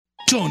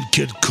Don't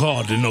get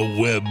caught in a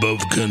web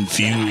of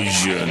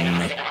confusion.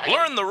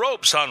 Learn the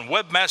ropes on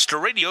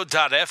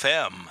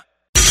webmasterradio.fm.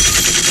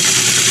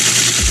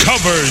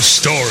 Cover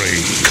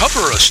story.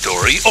 Cover a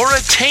story or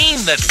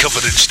attain that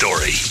coveted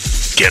story.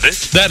 Get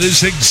it? That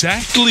is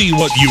exactly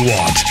what you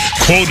want.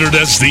 Quoted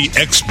as the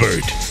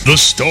expert.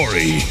 The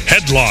story,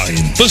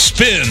 headline, the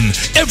spin.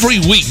 Every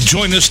week,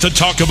 join us to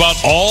talk about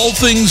all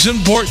things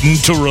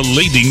important to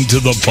relating to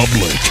the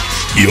public.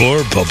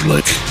 Your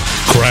public.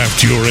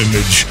 Craft your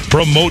image.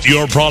 Promote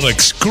your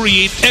products.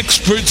 Create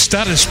expert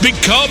status.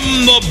 Become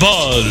the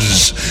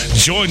buzz.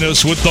 Join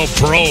us with the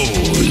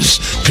pros.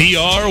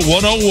 PR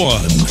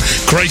 101.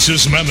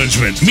 Crisis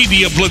management.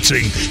 Media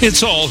blitzing.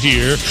 It's all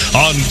here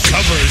on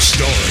Cover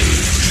Story.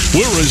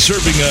 We're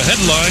reserving a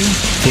headline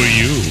for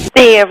you.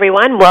 Hey,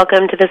 everyone.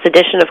 Welcome to this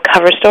edition of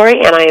Cover Story,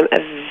 and I am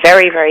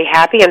very, very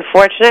happy and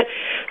fortunate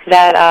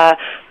that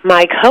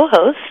my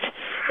co-host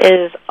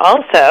is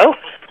also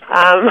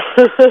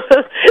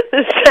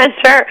the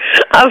center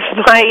of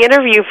my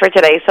interview for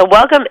today. So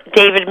welcome,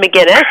 David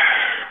McGinnis,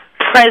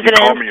 President.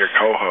 You call me your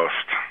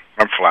co-host.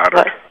 I'm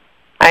flattered.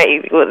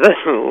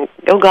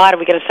 Oh, God, are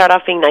we going to start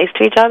off being nice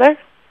to each other?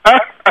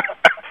 Because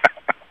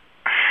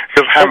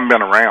I haven't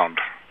been around.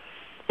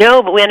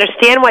 No, but we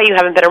understand why you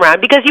haven't been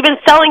around. Because you've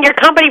been selling your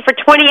company for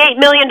 $28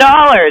 million.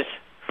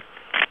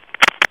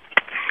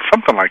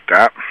 Something like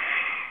that.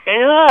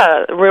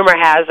 Yeah, rumor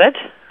has it.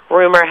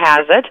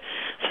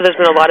 So there's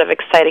been a lot of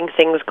exciting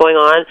things going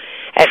on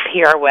at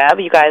PR Web.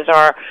 You guys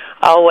are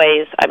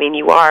always,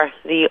 you are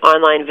the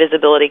online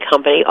visibility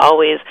company,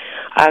 always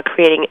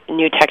creating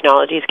new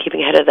technologies,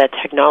 keeping ahead of that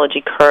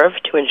technology curve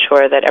to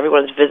ensure that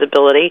everyone's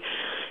visibility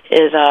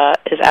is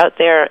out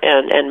there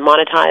and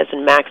monetized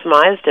and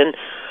maximized. And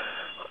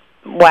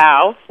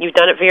wow, you've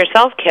done it for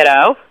yourself,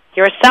 kiddo.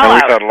 You're a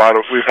sellout.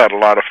 And we've had a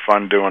lot of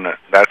fun doing it.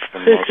 That's the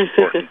most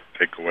important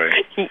takeaway.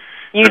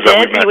 You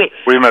did?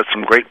 We met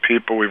some great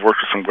people. We've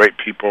worked with some great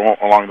people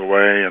along the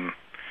way,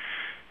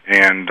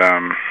 and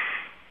I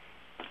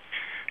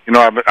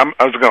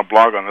was going to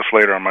blog on this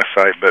later on my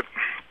site, but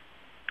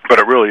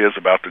it really is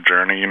about the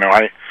journey.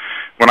 The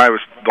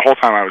whole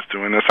time I was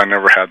doing this, I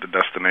never had the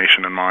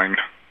destination in mind.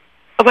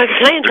 Oh, but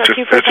can I interrupt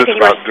you for a second?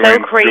 You are so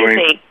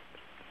crazy.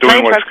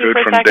 Doing what's good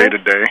from day to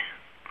day.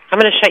 I'm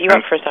going to shut you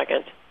up for a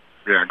second.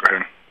 Yeah, go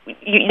ahead.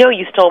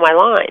 You stole my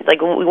line. Like,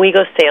 when we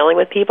go sailing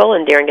with people,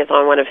 and Darren gets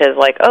on one of his,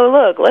 oh,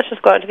 look, let's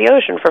just go out to the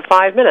ocean for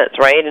 5 minutes,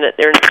 right? And it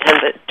turns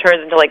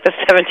into, the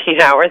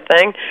 17-hour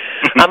thing.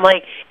 I'm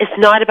like, it's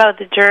not about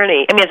the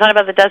journey. It's not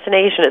about the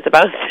destination. It's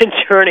about the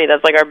journey.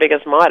 That's, our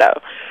biggest motto.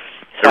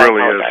 So it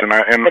really is. And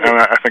I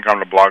think I'm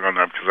going to blog on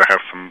that because I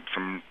have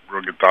some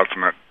real good thoughts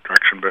in that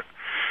direction.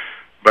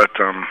 But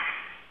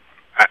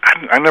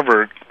I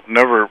never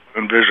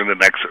envisioned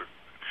an exit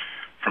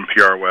from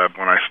PR Web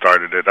when I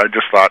started it. I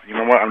just thought, you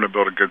know what, I'm going to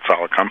build a good,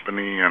 solid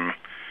company, and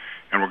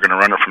we're going to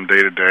run it from day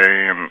to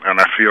day, and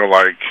I feel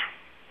like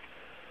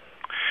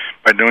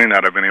by doing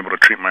that, I've been able to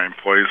treat my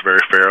employees very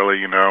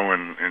fairly,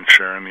 and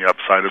sharing the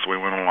upside as we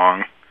went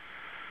along.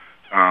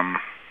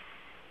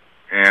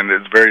 And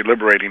it's very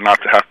liberating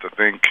not to have to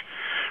think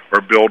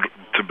or build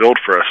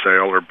for a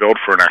sale or build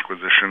for an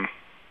acquisition,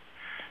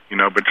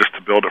 but just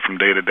to build it from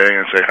day to day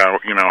and say what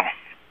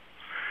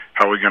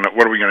are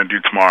we going to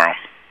do tomorrow?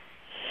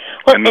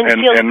 Well, and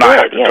not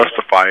have to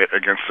justify it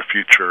against a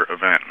future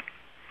event.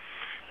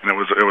 And it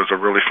was a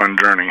really fun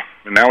journey.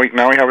 And now we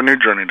have a new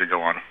journey to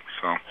go on.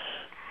 So,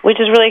 which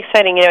is really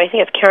exciting. I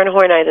think it's Karen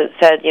Horney that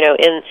said,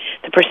 in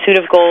the pursuit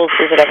of goals,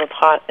 is it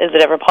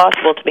ever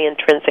possible to be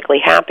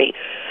intrinsically happy?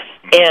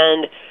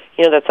 And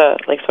that's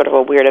sort of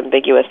a weird,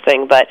 ambiguous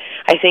thing. But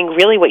I think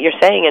really what you're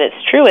saying, and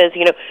it's true, is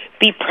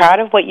be proud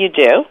of what you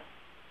do.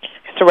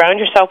 Surround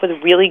yourself with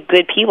really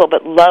good people,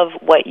 but love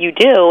what you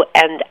do,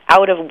 and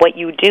out of what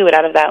you do and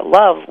out of that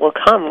love will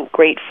come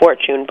great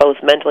fortune, both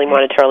mentally,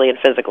 monetarily, and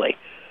physically.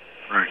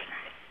 Right.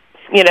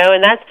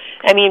 And that's,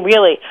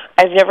 really,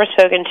 I've never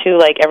spoken to,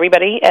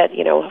 everybody at,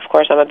 of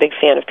course, I'm a big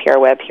fan of PR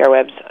Web. PR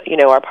Web's,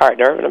 our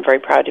partner, and I'm very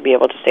proud to be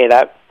able to say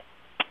that,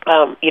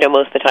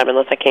 most of the time,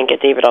 unless I can't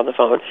get David on the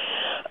phone.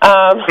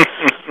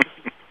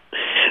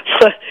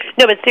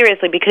 No, but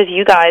seriously, because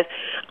you guys,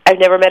 I've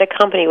never met a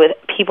company with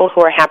people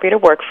who are happy to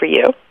work for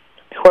you,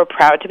 who are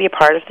proud to be a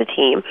part of the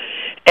team,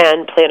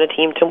 and plan a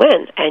team to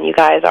win. And you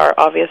guys are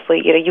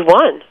obviously, you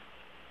won.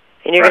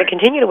 And you're going to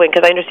continue to win,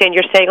 because I understand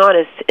you're staying on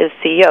as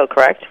CEO,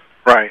 correct?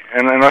 Right.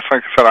 And that's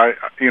like I said,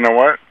 you know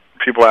what?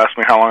 People ask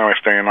me how long am I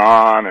staying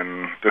on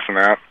and this and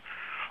that.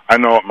 I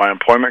know what my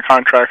employment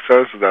contract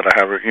says, is that I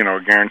have a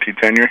guaranteed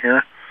tenure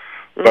here.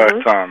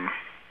 Mm-hmm. But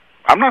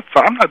I'm not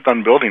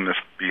done building this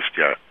beast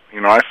yet.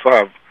 I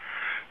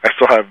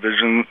still have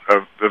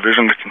the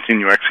vision to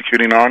continue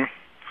executing on,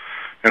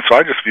 and so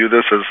I just view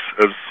this as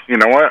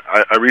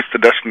I reached a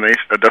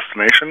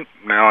destination.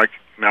 Now I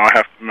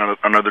have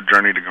another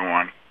journey to go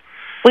on.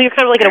 Well, you're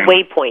kind of at a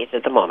waypoint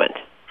at the moment.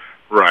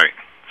 Right.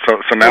 So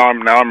now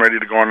I'm ready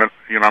to go on.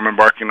 I'm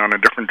embarking on a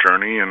different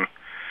journey, and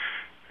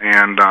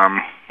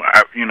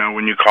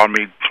when you called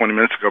me 20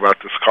 minutes ago about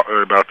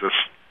this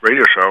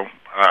radio show,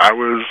 I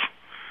was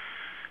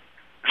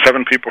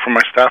 7 people from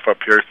my staff up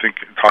here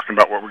talking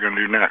about what we're going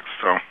to do next.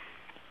 So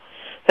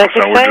that's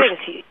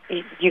exciting.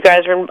 You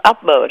guys are in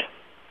up mode.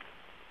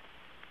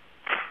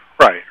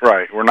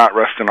 Right. We're not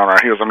resting on our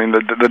heels. I mean,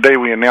 the day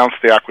we announced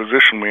the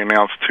acquisition, we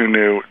announced 2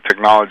 new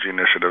technology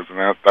initiatives, and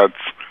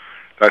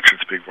that should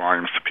speak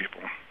volumes to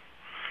people.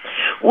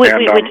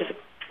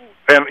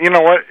 And you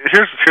know what?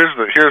 Here's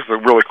the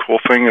really cool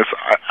thing is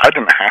I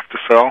didn't have to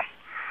sell,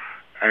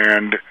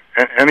 and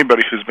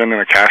anybody who's been in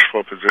a cash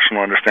flow position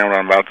will understand what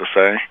I'm about to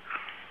say.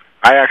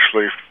 I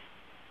actually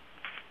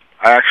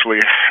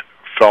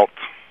felt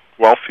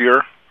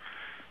wealthier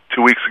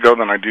 2 weeks ago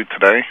than I do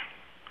today.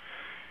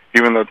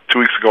 Even though 2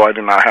 weeks ago I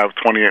did not have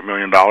 $28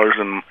 million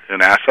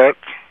in assets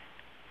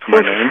to my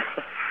name,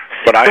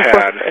 but I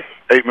had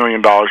 $8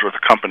 million worth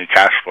of company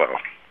cash flow,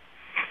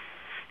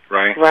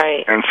 right?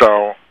 Right. And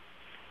so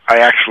I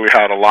actually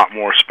had a lot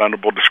more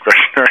spendable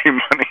discretionary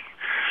money.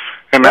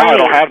 And now I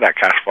don't have that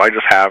cash flow. I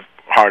just have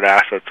hard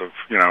assets of,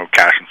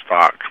 cash and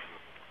stock.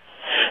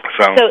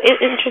 So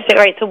it's interesting.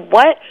 All right, so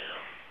what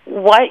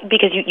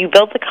because you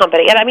built the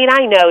company, and I mean,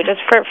 I know,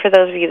 just for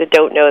those of you that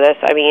don't know this,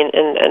 I mean,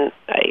 and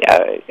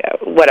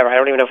whatever, I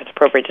don't even know if it's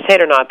appropriate to say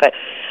it or not, but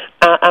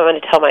I'm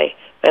going to tell my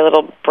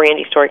little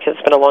brandy story because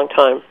it's been a long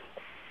time.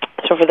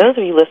 So for those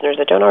of you listeners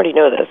that don't already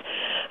know this,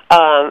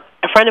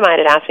 a friend of mine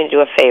had asked me to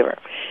do a favor,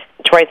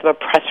 to write them a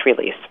press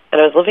release.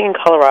 And I was living in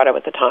Colorado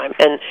at the time.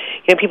 And,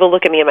 people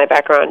look at me in my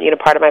background,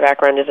 part of my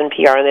background is in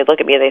PR, and they look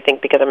at me and they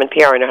think because I'm in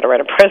PR I know how to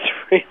write a press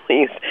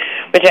release,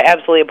 which I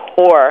absolutely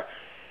abhor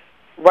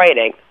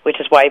writing, which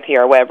is why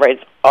PR Web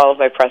writes all of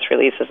my press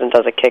releases and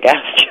does a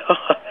kick-ass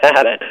job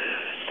at it.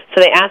 So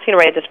they asked me to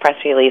write this press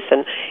release,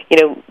 and,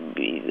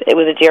 it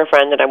was a dear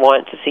friend, and I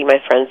wanted to see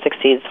my friend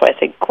succeed, so I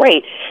said,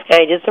 great.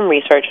 And I did some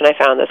research, and I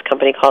found this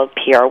company called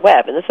PR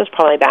Web, and this was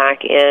probably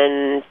back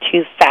in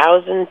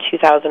 2000,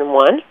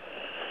 2001.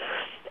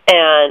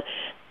 And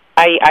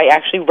I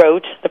actually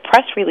wrote the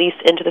press release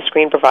into the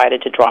screen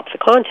provided to drop the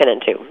content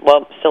into.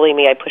 Well, silly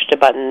me, I pushed a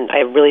button. I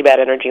have really bad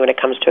energy when it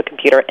comes to a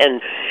computer,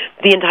 and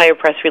the entire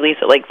press release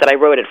that I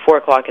wrote at 4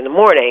 o'clock in the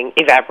morning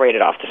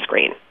evaporated off the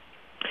screen.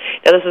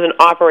 Now, this is an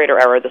operator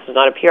error. This is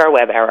not a PR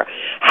Web error.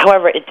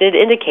 However, it did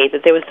indicate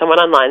that there was someone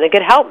online that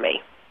could help me.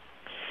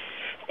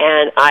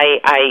 And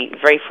I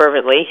very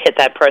fervently hit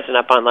that person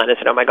up online and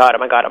said, oh, my God.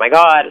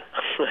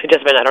 It's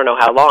just been I don't know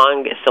how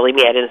long. Silly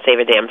me, I didn't save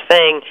a damn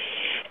thing.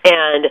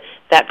 And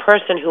that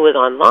person who was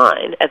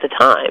online at the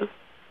time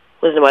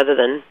was no other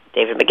than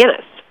David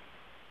McGinnis.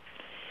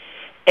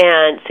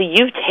 And so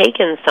you've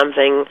taken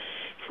something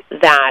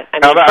that, I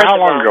mean, how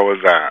long ago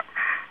was that?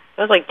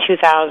 That was like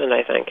 2000,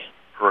 I think.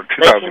 Or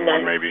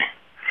 2001, maybe.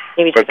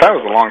 Maybe but that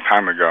was a long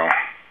time ago.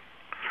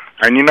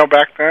 And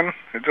back then,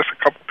 it's just a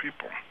couple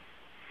people.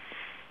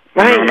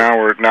 Right. Now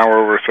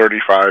we're over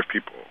 35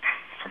 people,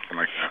 something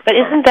like that. But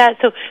isn't that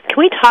so? Can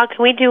we talk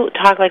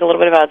like a little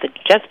bit about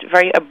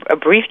a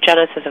brief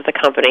genesis of the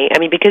company? I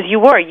mean, because you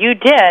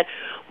did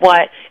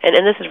what, and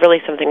this is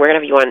really something we're going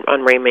to have you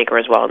on Rainmaker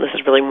as well, and this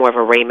is really more of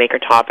a Rainmaker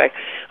topic.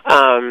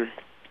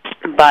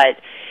 But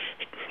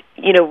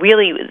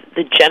really,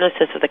 the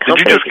genesis of the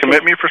company. Did you just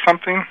commit me for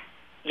something?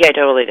 Yeah, I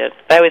totally did.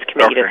 I always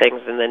commit you to things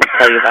and then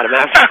tell you about them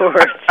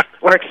afterwards.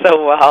 Works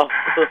so well.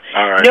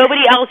 All right.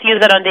 Nobody else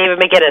used it on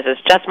David McGinnis. It's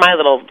just my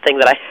little thing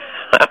that I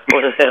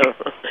want to do.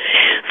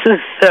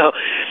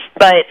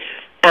 But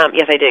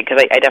yes, I did, because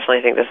I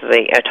definitely think this is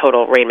a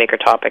total Rainmaker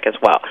topic as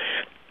well.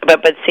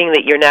 But seeing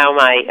that you're now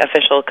my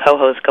official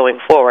co-host going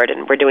forward,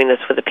 and we're doing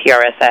this with the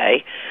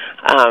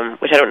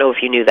PRSA, which I don't know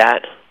if you knew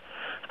that.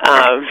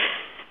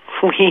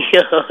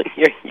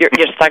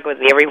 You're stuck with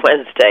me every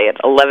Wednesday at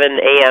 11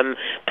 a.m.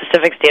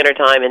 Pacific Standard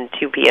Time and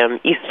 2 p.m.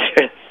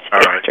 Eastern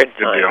Standard Time. Good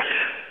deal.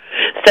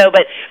 So,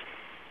 but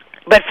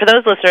for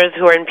those listeners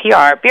who are in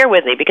PR, bear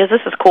with me, because this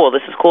is cool.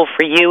 This is cool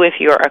for you if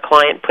you're a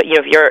client.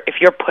 If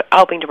you're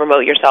helping to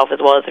promote yourself, as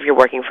well as if you're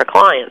working for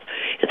clients.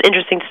 It's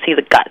interesting to see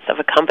the guts of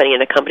a company,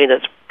 and a company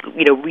that's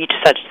reached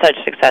such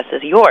success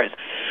as yours.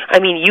 I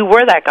mean, you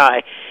were that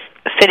guy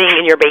sitting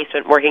in your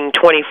basement working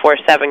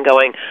 24/7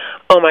 going,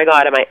 oh, my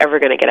God, am I ever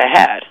going to get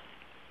ahead?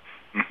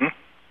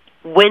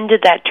 Mm-hmm. When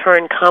did that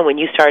turn come, when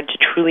you started to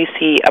truly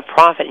see a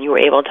profit and you were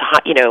able to,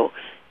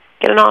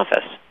 get an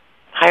office,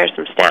 hire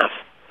some staff?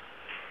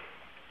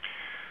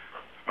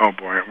 Oh,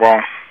 boy. Well,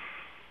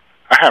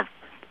 I have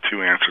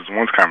 2 answers.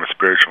 One's kind of a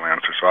spiritual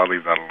answer, so I'll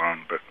leave that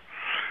alone.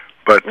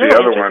 But the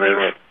other one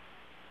is,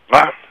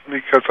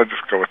 because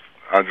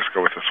I'll just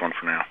go with this one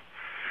for now.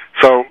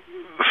 So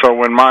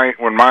when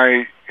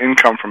my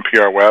income from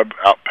PR Web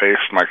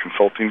outpaced my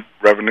consulting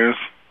revenues,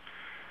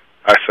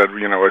 I said,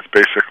 it's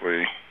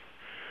basically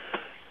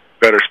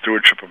better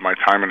stewardship of my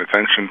time and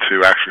attention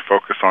to actually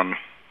focus on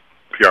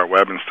PR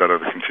Web instead of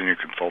the continued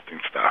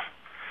consulting stuff.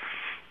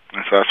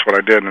 And so that's what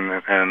I did,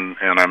 and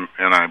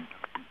I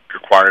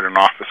acquired an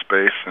office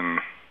space,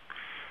 and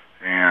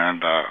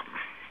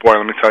boy,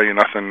 let me tell you,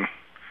 nothing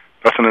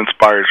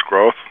inspires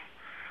growth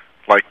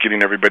like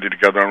getting everybody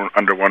together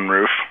under one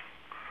roof.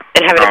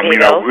 And having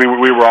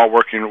we were all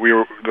working. We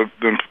were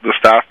the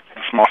staff,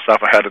 the small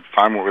staff I had at the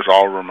time, it was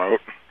all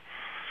remote.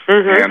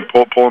 and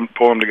pull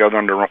them together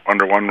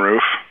under one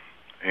roof,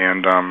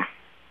 and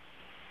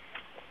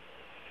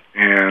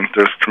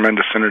there's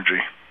tremendous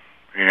synergy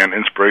and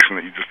inspiration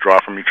that you just draw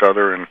from each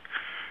other, and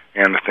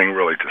the thing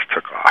really just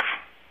took off.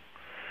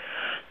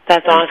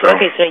 That's awesome. So,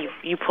 okay, so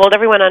you pulled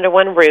everyone under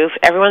one roof.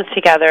 Everyone's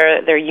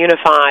together. They're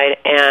unified,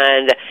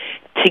 and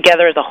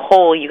together as a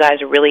whole, you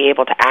guys are really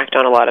able to act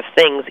on a lot of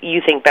things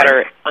you think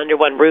better under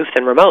one roof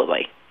than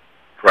remotely.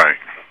 Right.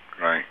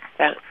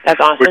 That's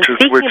awesome. Which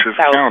is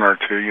counter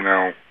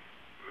to,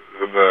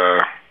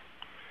 the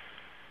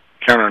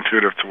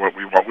counterintuitive to what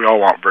we all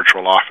want,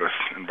 virtual office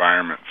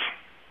environments.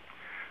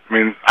 I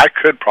mean, I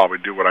could probably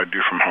do what I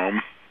do from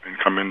home and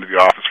come into the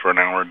office for an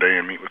hour a day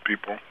and meet with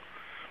people,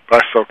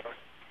 but I still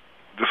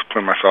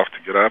discipline myself to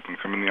get up and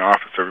come in the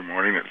office every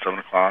morning at 7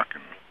 o'clock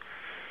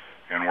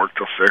and work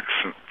till 6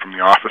 from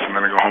the office, and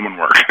then I go home and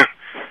work.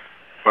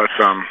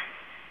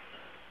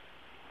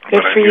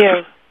 Good for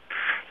you.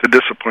 The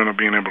discipline of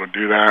being able to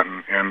do that,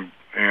 and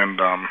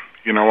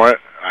you know what?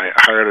 I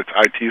hired an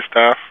IT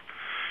staff,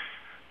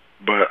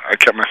 but I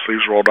kept my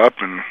sleeves rolled up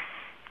and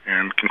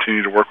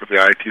continued to work with the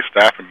IT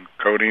staff and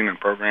coding and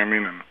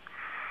programming,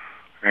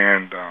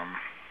 and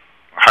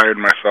hired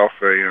myself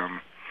a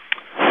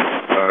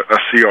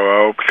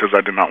COO because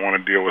I did not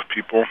want to deal with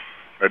people.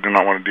 I did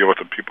not want to deal with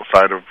the people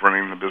side of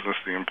running the business,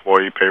 the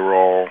employee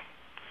payroll,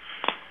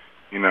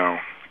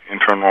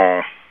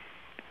 internal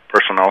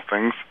personnel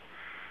things.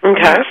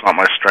 Okay. It's not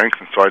my strength,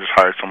 and so I just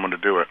hired someone to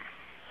do it.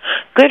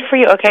 Good for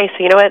you. Okay, so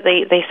you know what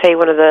they say,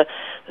 one of the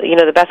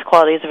the best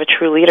qualities of a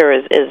true leader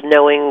is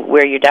knowing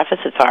where your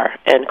deficits are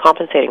and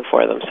compensating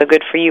for them. So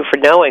good for you for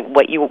knowing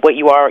what you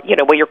are,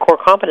 what your core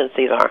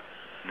competencies are.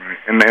 Right.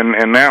 And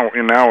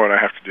now what I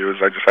have to do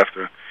is I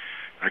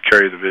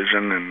carry the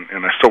vision,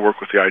 and I still work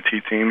with the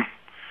IT team,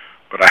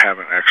 but I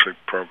haven't actually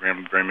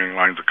programmed very many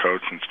lines of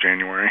code since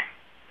January.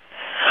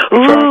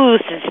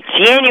 Since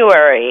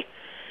January.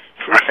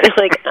 Right. It's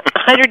like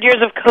 100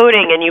 years of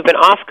coding, and you've been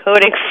off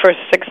coding for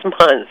 6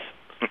 months.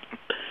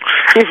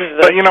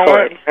 But you know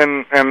what?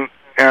 And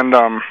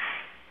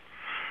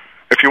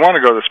if you want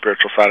to go the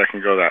spiritual side, I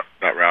can go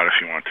that route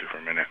if you want to for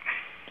a minute.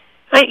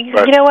 You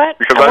know what?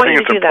 Because I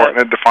think it's important.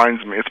 It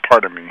defines me. It's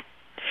part of me.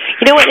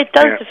 You know what? It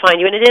does define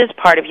you, and it is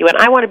part of you. And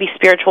I want to be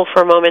spiritual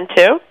for a moment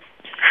too.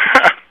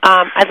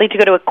 I'd like to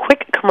go to a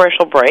quick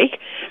commercial break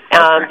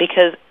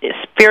because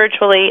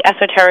spiritually,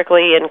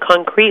 esoterically, and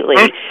concretely,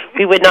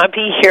 we would not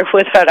be here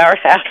without our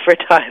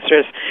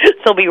advertisers.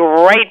 So we'll be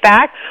right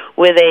back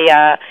with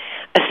a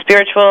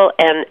spiritual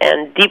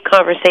and deep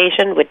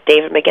conversation with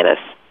David McGinnis.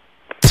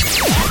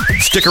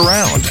 Stick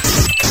around.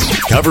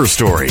 Cover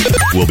Story.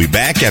 We'll be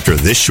back after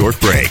this short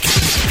break.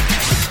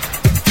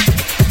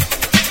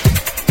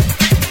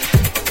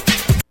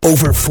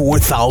 Over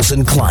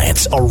 4,000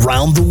 clients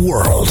around the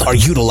world are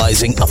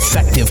utilizing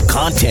effective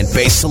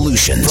content-based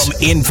solutions from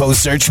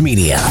InfoSearch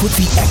Media with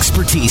the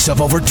expertise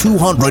of over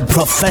 200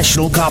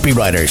 professional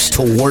copywriters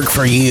to work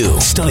for you.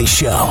 Studies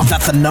show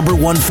that the number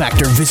one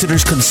factor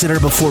visitors consider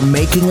before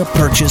making a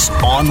purchase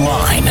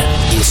online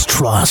is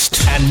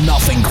trust. And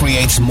nothing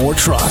creates more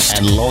trust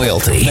and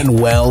loyalty than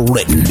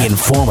well-written,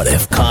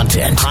 informative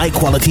content.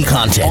 High-quality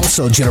content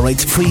also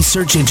generates free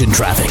search engine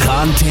traffic.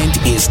 Content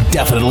is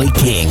definitely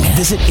king.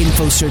 Visit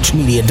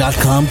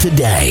InfoSearchMedia.com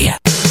today.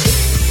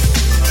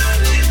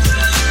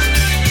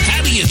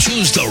 How do you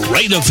choose the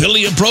right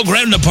affiliate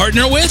program to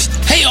partner with?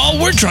 Hey, all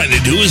we're trying to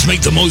do is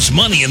make the most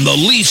money in the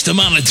least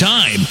amount of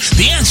time.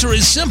 The answer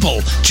is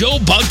simple.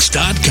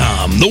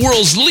 JoeBucks.com, the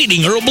world's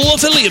leading herbal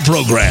affiliate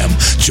program.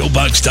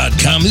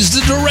 JoeBucks.com is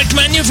the direct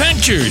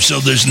manufacturer, so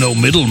there's no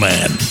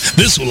middleman.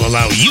 This will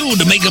allow you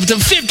to make up to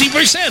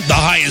 50% the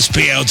highest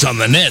payouts on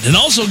the net and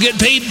also get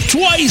paid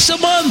twice a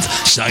month.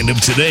 Sign up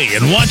today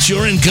and watch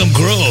your income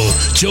grow.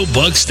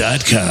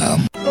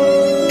 JoeBucks.com.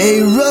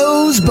 A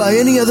rose by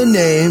any other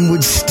name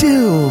would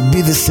still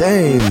be the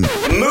same.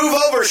 Move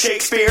over,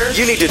 Shakespeare.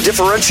 You need to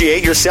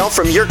differentiate yourself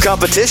from your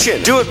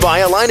competition. Do it by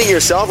aligning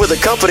yourself with a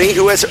company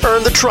who has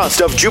earned the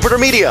trust of Jupiter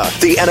Media,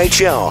 the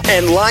NHL,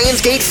 and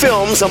Lionsgate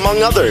Films,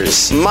 among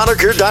others.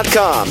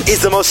 Moniker.com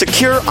is the most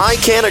secure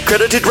ICANN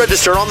accredited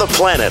register on the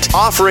planet,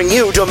 offering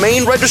you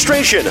domain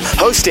registration,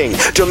 hosting,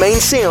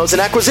 domain sales,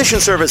 and acquisition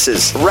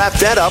services. Wrap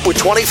that up with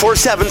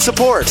 24/7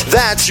 support.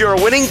 That's your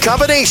winning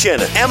combination.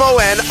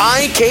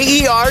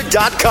 MONIKER.com.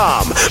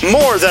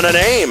 More than a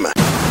name.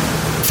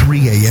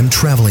 3 a.m.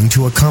 traveling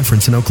to a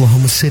conference in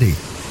Oklahoma City.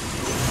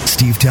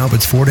 Steve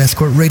Talbot's Ford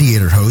Escort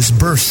radiator hose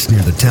bursts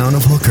near the town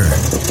of Hooker.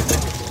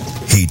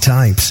 He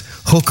types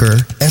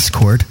Hooker,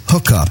 Escort,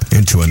 Hookup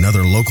into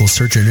another local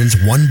search engine's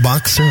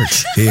one-box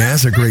search. He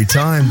has a great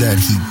time that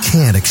he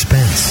can't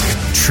expense.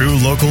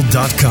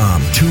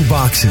 TrueLocal.com. 2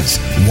 boxes,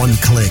 1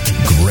 click,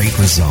 great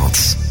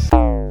results.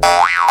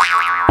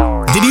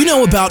 Did you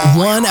know about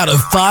 1 out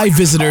of 5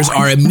 visitors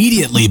are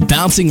immediately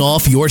bouncing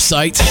off your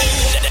site?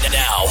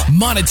 Now,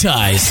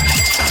 Monetize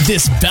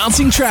this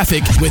bouncing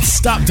traffic with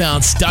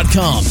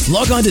StopBounce.com.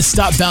 Log on to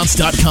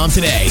StopBounce.com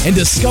today and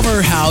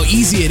discover how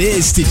easy it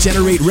is to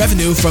generate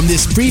revenue from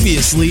this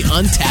previously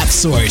untapped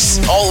source,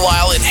 all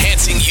while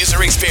enhancing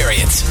user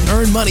experience.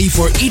 Earn money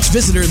for each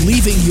visitor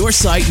leaving your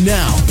site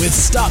now with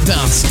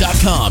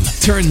StopBounce.com.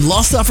 Turn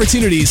lost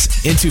opportunities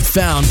into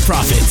found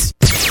profits.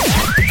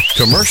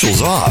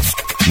 Commercials off.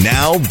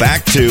 Now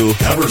back to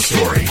Cover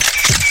Story.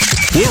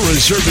 We're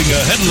reserving a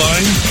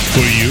headline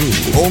for you.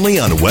 Only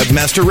on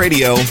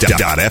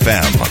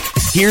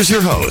WebmasterRadio.fm. Here's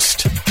your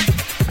host.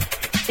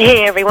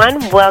 Hey,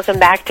 everyone. Welcome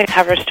back to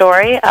Cover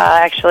Story.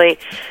 My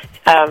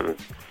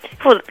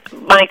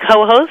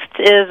co-host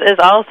is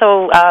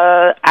also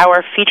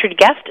our featured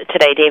guest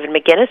today, David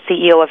McGinnis,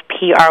 CEO of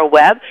PR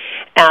Web,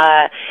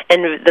 and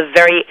the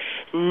very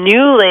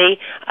newly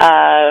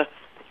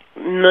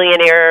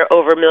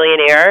over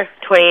millionaire,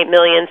 28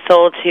 million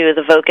sold to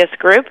the Vocus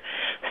Group.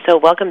 So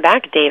welcome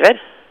back, David.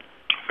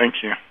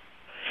 Thank you.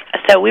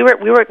 So we were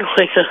going to,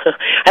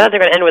 I thought they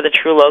were going to end with a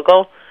True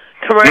Local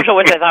commercial,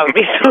 which I thought would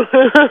be so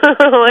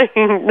like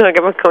I'm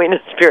going to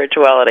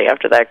spirituality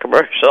after that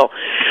commercial.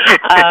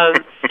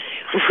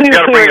 You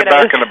got to bring it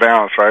back into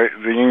balance, right?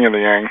 The yin and the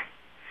yang.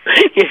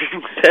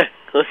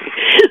 Exactly.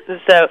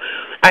 So, all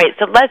right.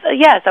 So let's.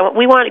 So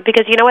we want,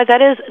 because you know what,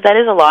 that is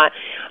a lot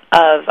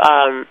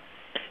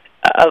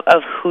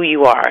of who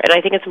you are, and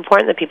I think it's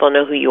important that people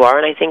know who you are,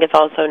 and I think it's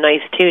also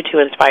nice too to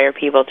inspire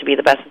people to be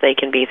the best that they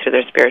can be through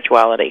their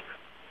spirituality.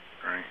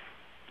 Right.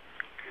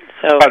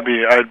 So I'd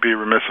be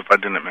remiss if I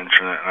didn't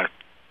mention it,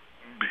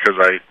 because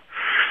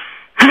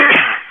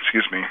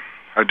excuse me,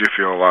 I do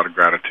feel a lot of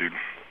gratitude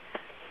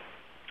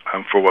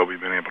for what we've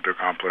been able to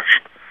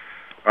accomplish.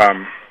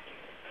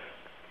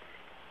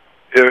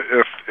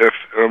 If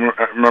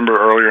I remember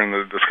earlier in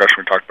the discussion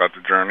we talked about the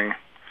journey.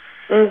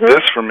 Mm-hmm.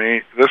 This for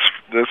me,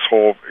 this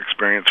whole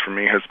experience for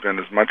me has been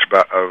as much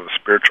about a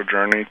spiritual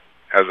journey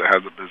as it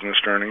has a business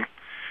journey,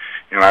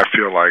 and I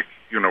feel like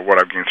what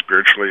I've gained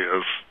spiritually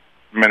is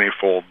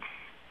manyfold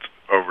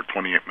over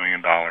 $28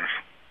 million,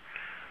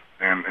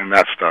 and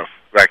that stuff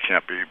that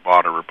can't be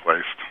bought or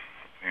replaced.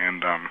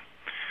 And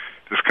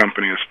this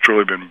company has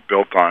truly been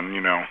built on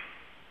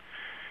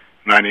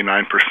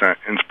 99%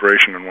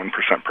 inspiration and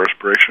 1%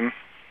 perspiration.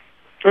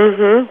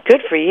 Mm-hmm.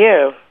 Good for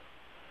you.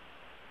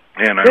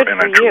 And I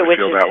truly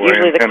feel that way.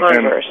 Usually the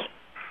converse.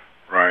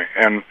 Right,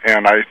 and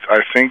I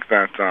think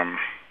that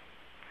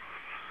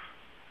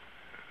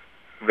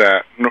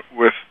that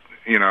with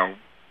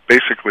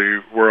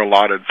basically we're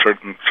allotted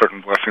certain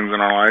blessings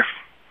in our life,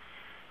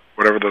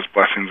 whatever those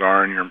blessings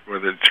are, and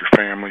whether it's your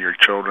family, your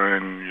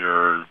children,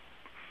 your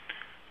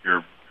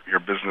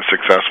business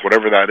success,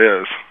 whatever that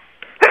is,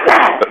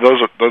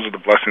 those are the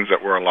blessings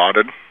that we're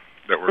allotted,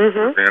 that we're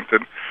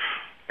granted,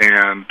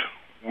 and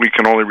we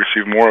can only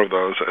receive more of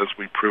those as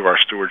we prove our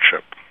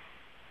stewardship.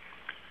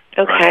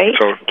 Okay. Right?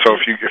 So if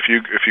you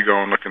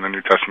go and look in the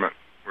New Testament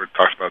where it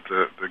talks about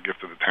the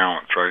gift of the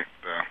talents, right?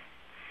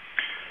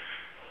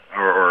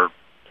 Or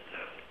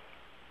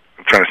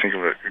I'm trying to think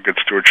of a good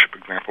stewardship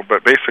example,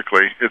 but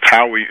basically it's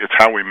how we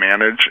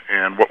manage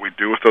and what we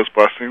do with those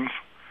blessings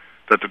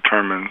that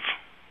determines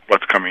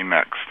what's coming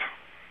next.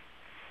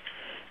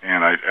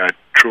 And I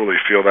truly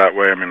feel that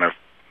way. I mean,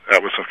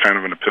 that was kind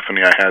of an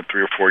epiphany I had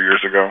 3 or 4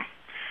 years ago.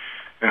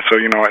 And so,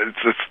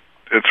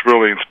 it's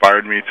really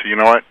inspired me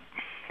to,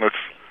 let's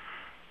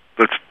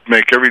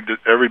make every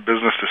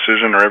business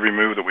decision or every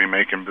move that we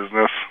make in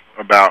business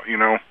about,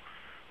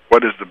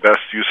 what is the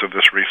best use of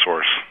this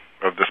resource,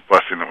 of this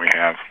blessing that we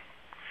have,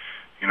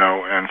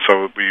 and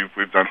so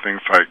we've done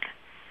things like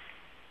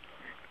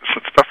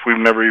stuff we've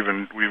never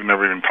even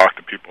talked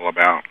to people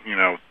about,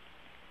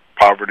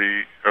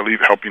 poverty,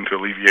 helping to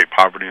alleviate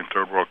poverty in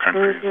third world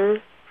countries. Mm-hmm.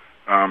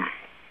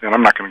 And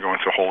I'm not going to go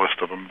into a whole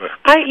list of them, but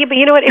but you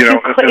know what? And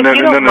then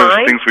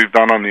there's things we've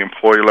done on the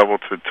employee level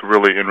to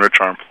really enrich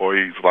our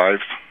employees'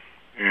 lives,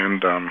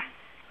 and I'm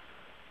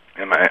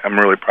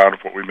really proud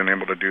of what we've been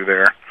able to do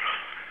there.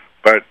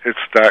 But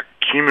it's that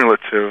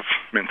cumulative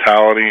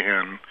mentality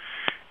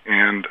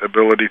and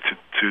ability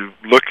to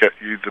look at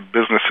the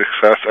business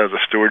success as a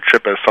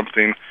stewardship, as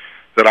something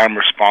that I'm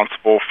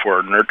responsible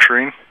for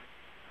nurturing,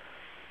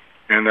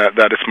 and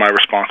that it's my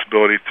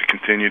responsibility to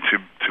continue to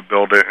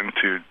build it and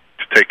to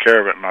take care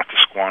of it, not to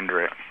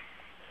squander it.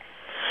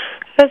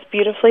 That's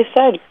beautifully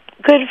said.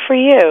 Good for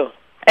you.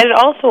 And it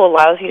also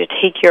allows you to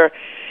take your,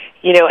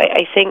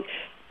 I think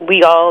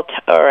we all,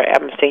 or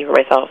I'm speaking for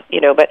myself,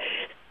 but,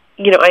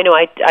 I know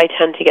I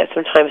tend to get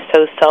sometimes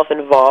so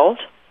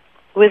self-involved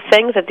with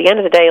things. At the end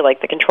of the day, like,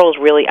 the control is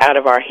really out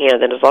of our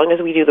hand, and as long as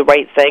we do the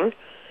right thing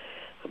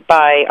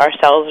by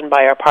ourselves and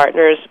by our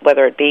partners,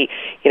 whether it be,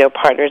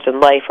 partners in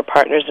life or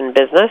partners in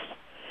business,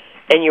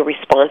 and you're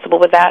responsible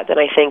with that, then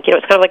I think,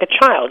 it's kind of like a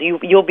child.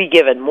 You'll be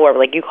given more,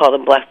 like you call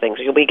them blessings,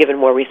 or you'll be given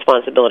more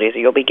responsibilities, or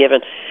you'll be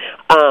given,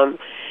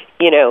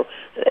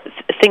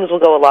 things will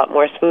go a lot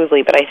more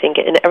smoothly. But I think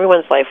in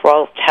everyone's life, we're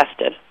all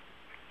tested.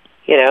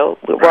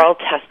 We're all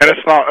tested. And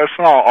it's not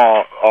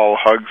all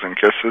hugs and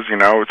kisses,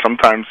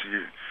 Sometimes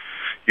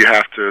you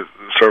have to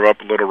serve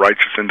up a little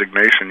righteous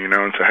indignation,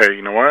 and say, hey,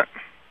 you know what?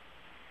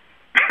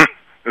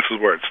 This is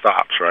where it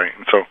stops, right?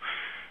 And so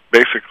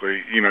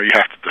basically, you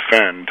have to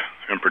defend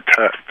and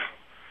protect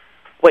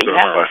what you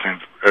have.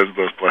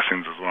 Those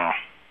blessings as well.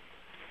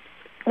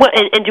 Well,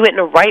 and do it in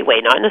a right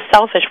way, not in a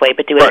selfish way,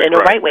 but do it in a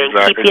right way, and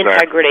keep the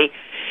integrity.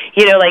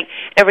 Like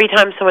every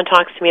time someone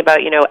talks to me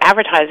about,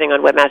 advertising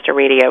on Webmaster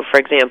Radio, for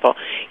example,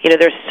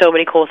 there's so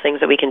many cool things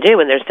that we can do,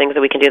 and there's things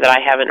that we can do that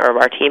I haven't or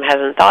our team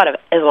hasn't thought of,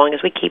 as long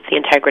as we keep the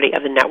integrity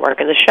of the network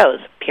and the shows,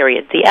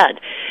 period, the end.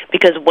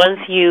 Because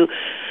once you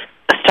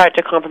start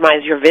to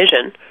compromise your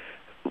vision,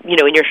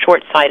 and you're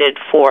short-sighted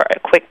for a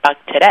quick buck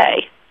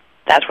today,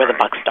 that's where the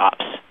buck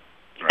stops.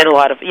 And a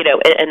lot of,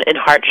 and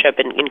hardship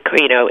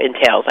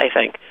entails, I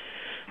think.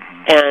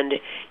 Mm-hmm.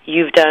 And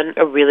you've done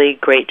a really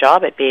great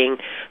job at being,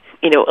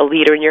 a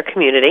leader in your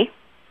community,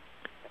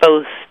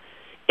 both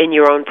in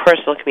your own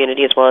personal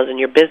community as well as in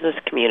your business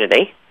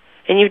community.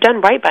 And you've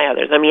done right by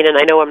others. I mean, and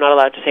I know I'm not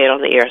allowed to say it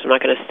on the air, so I'm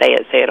not going to say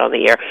it on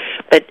the air.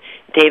 But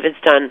David's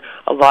done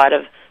a lot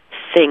of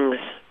things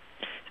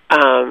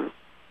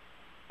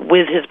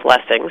with his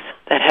blessings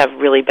that have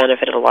really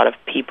benefited a lot of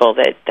people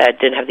that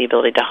didn't have the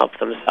ability to help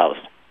themselves.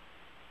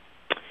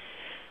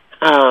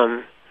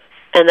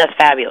 And that's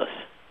fabulous.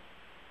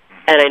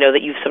 And I know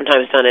that you've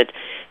sometimes done it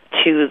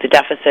to the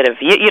deficit of,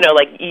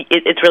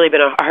 it's really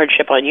been a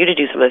hardship on you to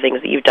do some of the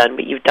things that you've done,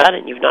 but you've done it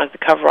and you've knocked the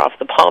cover off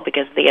the ball,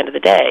 because at the end of the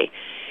day,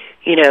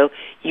 you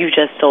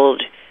just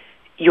sold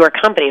your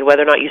company, and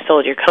whether or not you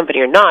sold your company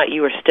or not,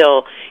 you were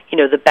still,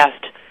 the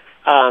best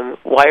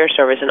wire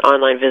service and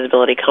online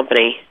visibility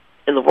company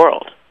in the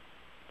world.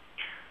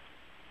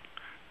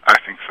 I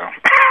think so.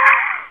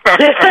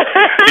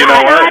 You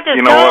know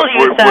what?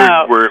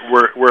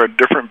 We're a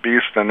different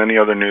beast than any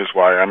other news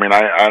wire. I mean,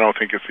 I don't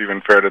think it's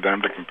even fair to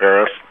them to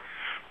compare us,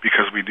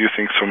 because we do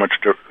things so much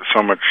in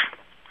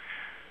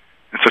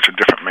such a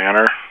different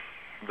manner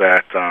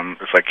that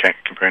it's like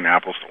comparing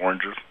apples to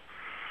oranges.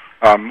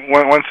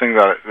 One thing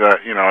that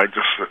I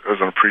just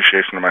as an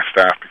appreciation to my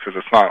staff, because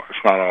it's not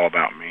all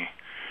about me.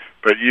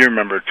 But you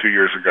remember 2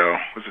 years ago?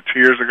 Was it 2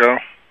 years ago?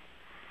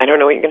 I don't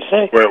know what you're going to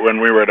say.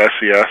 When we were at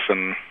SES,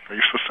 and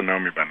you're supposed to know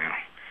me by now.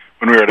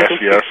 When we were at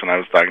SES and I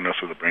was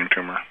diagnosed with a brain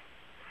tumor.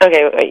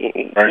 Okay,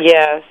 right?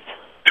 Yes.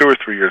 2 or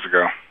 3 years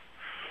ago.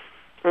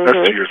 Mm-hmm.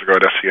 That's 2 years ago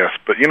at SES.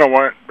 But you know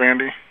what,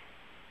 Brandy?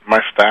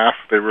 My staff,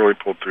 they really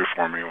pulled through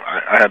for me.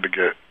 I had to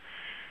get,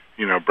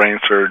 brain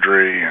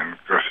surgery and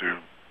go through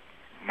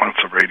months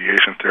of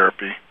radiation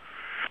therapy.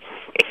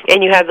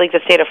 And you had, the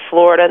state of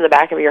Florida in the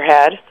back of your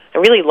head? I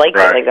really like it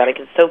like that. I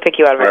can so pick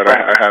you out of a crowd.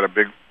 I had a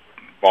big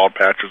bald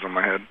patches on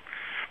my head.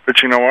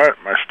 But you know what?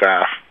 My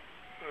staff,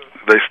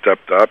 they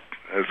stepped up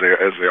as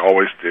they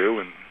always do,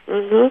 and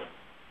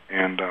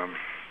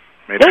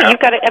made it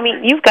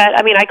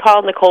happen. I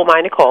called Nicole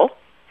my Nicole.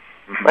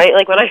 Mm-hmm. Right?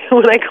 Like when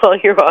I call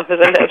your office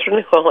and ask for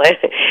Nicole, I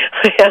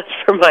ask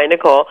for my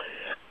Nicole.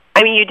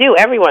 I mean, you do,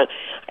 everyone.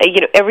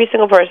 Every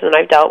single person that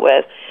I've dealt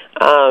with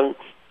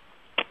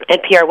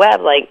at PR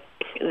Web,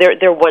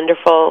 they're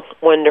wonderful,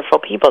 wonderful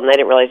people, and I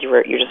didn't realize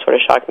you just sort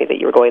of shocked me that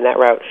you were going that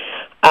route.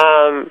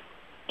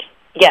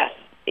 Yes.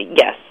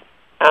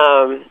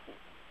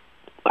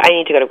 I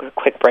need to go to a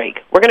quick break.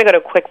 We're going to go to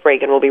a quick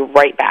break, and we'll be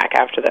right back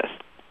after this.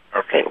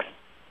 Okay.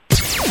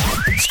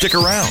 Thanks. Stick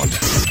around.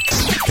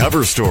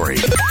 Cover Story.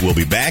 We'll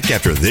be back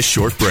after this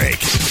short break.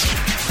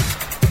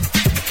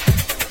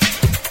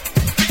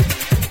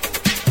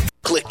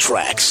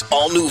 ClickTracks,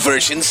 all new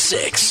version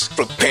 6.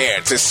 Prepare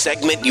to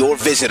segment your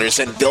visitors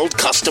and build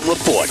custom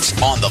reports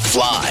on the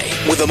fly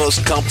with the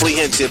most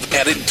comprehensive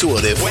and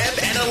intuitive web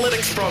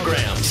analytics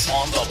programs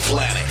on the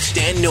planet.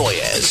 Dan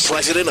Noyes,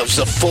 president of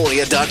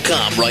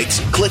Sephoria.com, writes,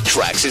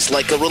 ClickTracks is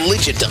like a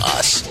religion to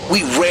us.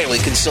 We rarely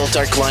consult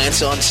our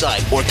clients on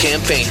site or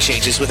campaign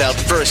changes without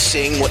first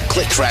seeing what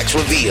ClickTracks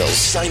reveals.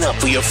 Sign up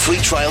for your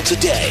free trial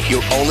today.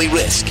 Your only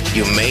risk,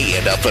 you may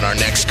end up in our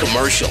next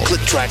commercial.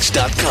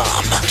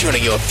 ClickTracks.com,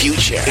 turning your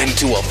future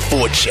into a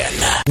fortune.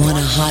 Want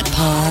a hot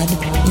pod?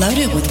 Load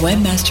it with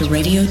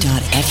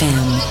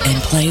webmasterradio.fm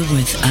and play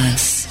with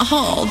us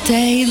all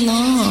day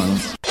long.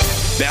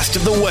 Best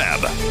of the Web,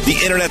 the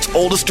Internet's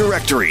oldest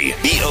directory,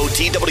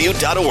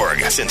 BOTW.org,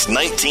 since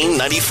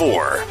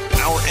 1994.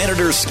 Our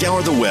editors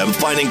scour the web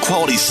finding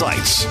quality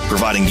sites,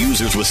 providing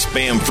users with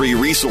spam-free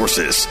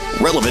resources,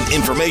 relevant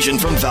information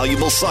from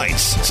valuable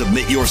sites.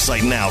 Submit your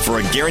site now for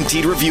a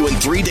guaranteed review in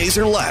 3 days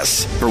or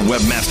less. For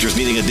webmasters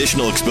needing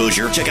additional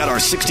exposure, check out our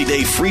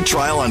 60-day free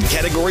trial on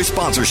category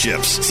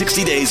sponsorships.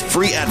 60 days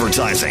free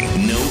advertising.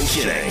 No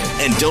kidding.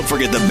 And don't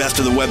forget the Best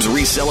of the Web's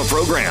reseller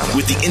program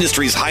with the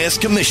industry's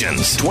highest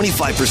commissions.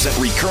 25%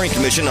 recurring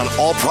commission on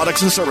all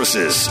products and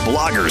services.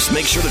 Bloggers,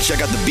 make sure to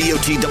check out the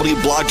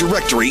BOTW blog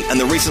directory and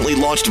the recently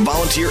launched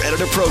volunteer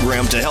editor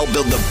program to help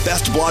build the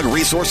best blog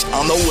resource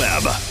on the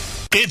web.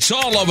 It's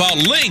all about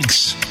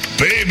links.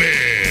 baby.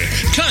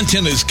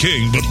 Content is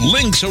king, but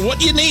links are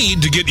what you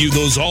need to get you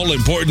those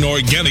all-important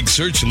organic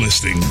search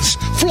listings.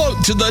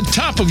 Float to the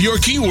top of your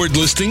keyword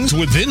listings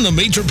within the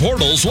major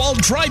portals while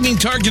driving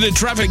targeted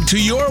traffic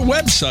to your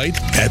website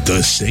at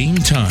the same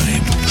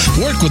time.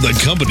 Work with a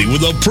company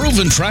with a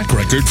proven track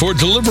record for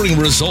delivering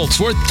results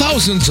for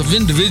thousands of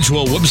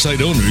individual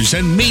website owners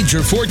and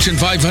major Fortune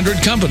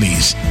 500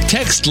 companies.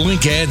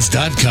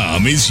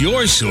 TextLinkAds.com is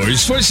your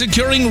source for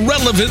securing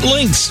relevant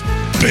links.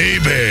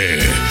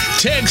 Baby,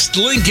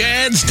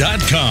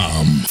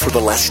 TextLinkAds.com. For the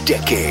last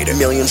decade,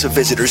 millions of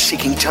visitors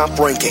seeking top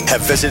ranking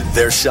have visited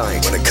their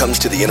site. When it comes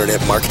to the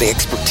internet marketing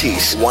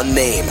expertise, one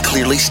name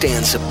clearly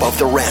stands above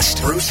the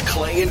rest. Bruce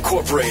Clay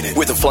Incorporated.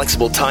 With a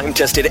flexible,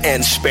 time-tested,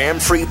 and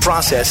spam-free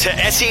process to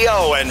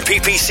SEO and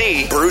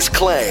PPC, Bruce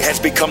Clay has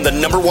become the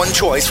 #1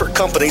 choice for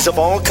companies of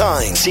all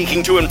kinds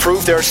seeking to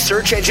improve their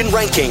search engine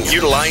ranking.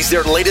 Utilize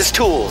their latest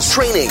tools,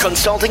 training,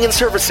 consulting, and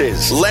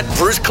services. Let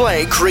Bruce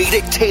Clay create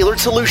a tailored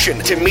solution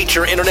to meet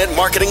your internet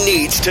marketing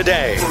needs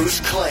today. Bruce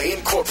Clay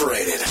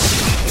Incorporated.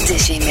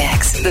 Dishy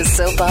Mix, the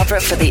soap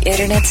opera for the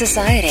Internet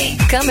Society.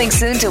 Coming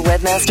soon to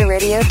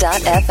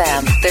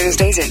webmasterradio.fm.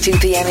 Thursdays at 2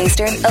 p.m.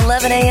 Eastern,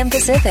 11 a.m.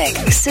 Pacific.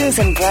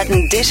 Susan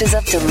Brutton dishes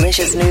up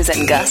delicious news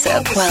and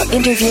gossip while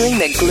interviewing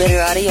the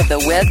glitterati of the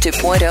Web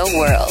 2.0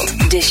 world.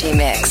 Dishy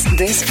Mix,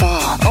 this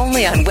fall,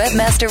 only on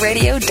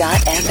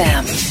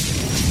webmasterradio.fm.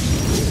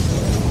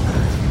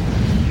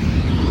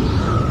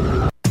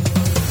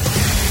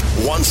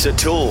 Once a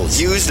tool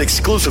used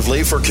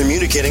exclusively for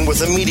communicating with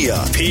the media,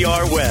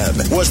 PR Web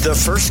was the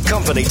first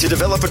company to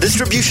develop a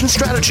distribution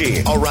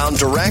strategy around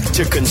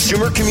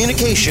direct-to-consumer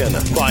communication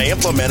by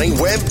implementing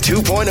Web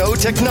 2.0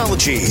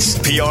 technologies.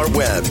 PR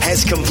Web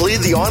has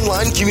completed the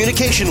online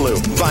communication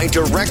loop by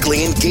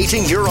directly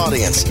engaging your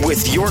audience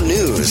with your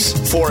news.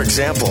 For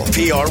example,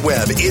 PR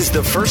Web is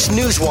the first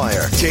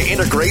newswire to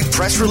integrate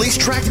press release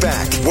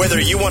trackback. Whether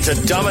you want to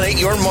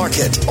dominate your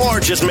market or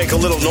just make a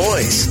little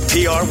noise,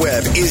 PR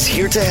Web is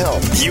here to help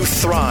you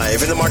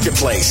thrive in the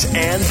marketplace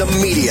and the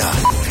media.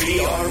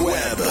 PR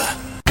Web.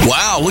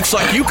 Wow, looks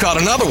like you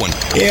caught another one.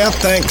 Yeah,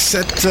 thanks.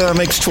 That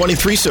makes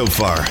 23 so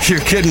far.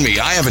 You're kidding me.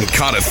 I haven't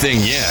caught a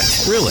thing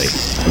yet. Really?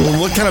 Well,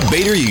 what kind of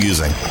bait are you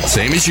using?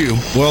 Same as you.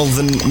 Well,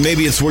 then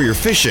maybe it's where you're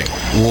fishing.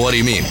 What do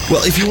you mean?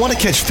 Well, if you want to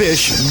catch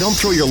fish, don't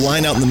throw your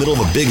line out in the middle of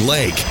a big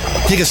lake.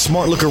 Take a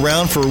smart look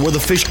around for where the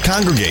fish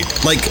congregate,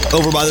 like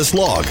over by this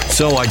log.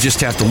 So I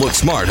just have to look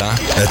smart, huh?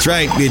 That's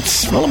right.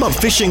 It's all about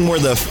fishing where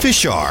the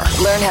fish are.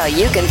 Learn how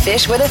you can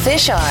fish where the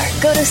fish are.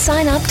 Go to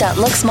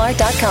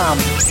signup.looksmart.com.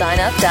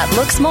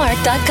 Signup.looksmart.com.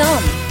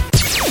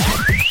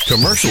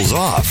 Commercials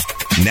off.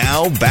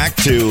 Now back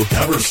to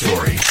Cover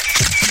Story.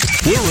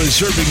 We're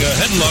reserving a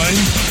headline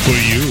for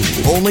you.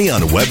 Only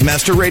on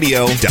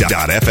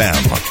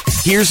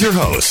webmasterradio.fm. Here's your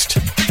host.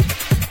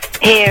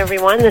 Hey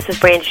everyone, this is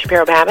Brandy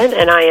Shapiro-Babin,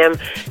 and I am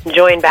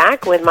joined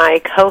back with my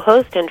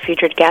co-host and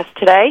featured guest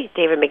today,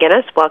 David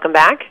McGinnis. Welcome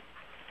back.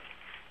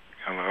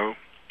 Hello.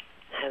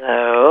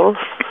 Hello.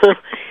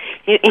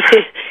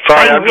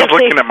 Sorry, I'm just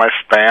looking at my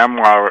spam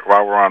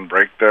while we're on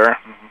break there.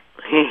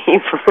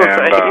 And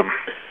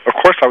of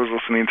course, I was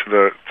listening to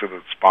the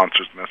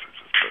sponsors'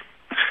 messages,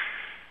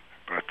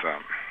 but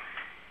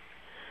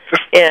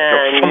just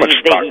so much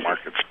stock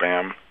market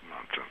spam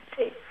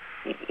nonsense.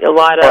 A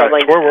lot of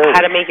how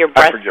to make your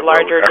breasts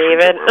larger,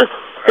 David. I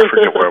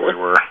forget where we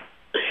were.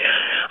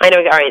 I know.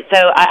 All right,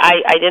 so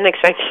I didn't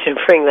expect you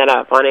to bring that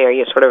up on air.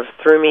 You sort of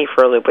threw me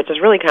for a loop, which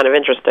is really kind of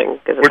interesting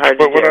because it's hard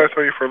to do. What did I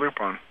throw you for a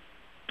loop on?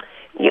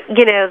 You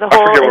know, the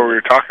whole. I forget what we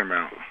were talking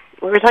about.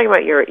 We were talking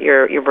about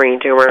your brain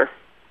tumor.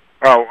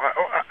 Oh,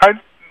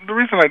 the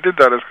reason I did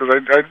that is because I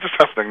just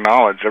have to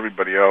acknowledge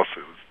everybody else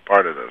who's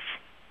part of this.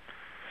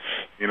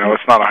 You know,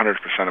 it's not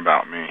 100%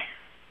 about me.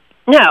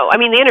 No, I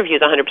mean, the interview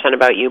is 100%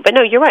 about you. But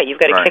no, you're right. You've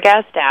got a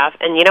kick-ass staff.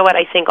 And you know what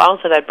I think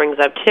also that brings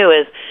up, too,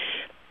 is,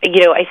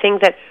 you know, I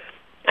think that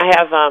I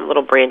have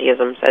little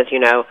brandyisms, as you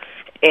know.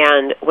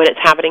 And when it's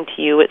happening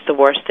to you, it's the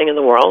worst thing in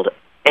the world.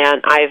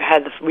 And I've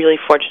had the really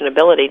fortunate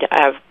ability to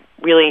have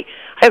I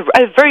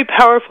have very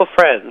powerful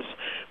friends.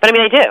 But I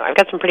mean, I do. I've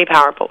got some pretty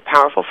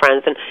powerful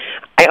friends, and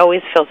I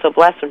always feel so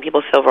blessed when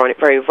people feel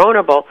very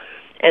vulnerable,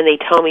 and they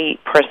tell me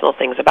personal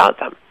things about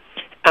them.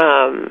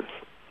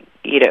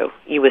 You know,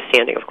 you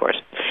withstanding, of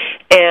course.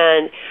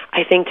 And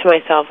I think to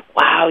myself,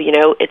 wow, you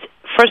know, it's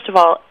first of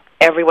all,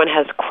 everyone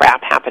has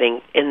crap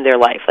happening in their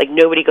life. Like,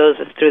 nobody goes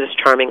through this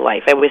charming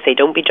life. I always say,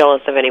 don't be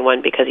jealous of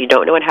anyone because you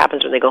don't know what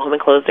happens when they go home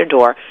and close their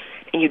door,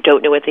 and you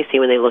don't know what they see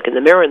when they look in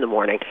the mirror in the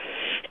morning.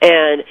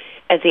 And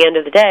at the end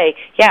of the day,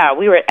 yeah,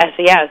 we were at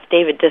SES.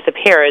 David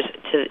disappears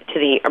to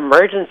the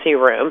emergency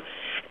room,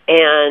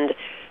 and,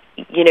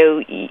 you know,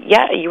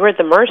 yeah, you were at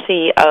the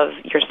mercy of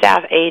your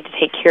staff, A, to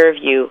take care of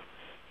you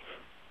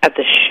at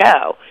the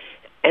show,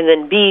 and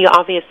then B,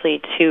 obviously,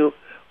 to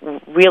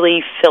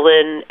really fill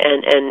in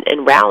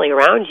and rally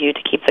around you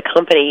to keep the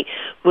company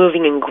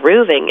moving and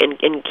grooving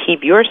and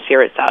keep your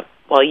spirits up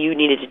while you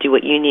needed to do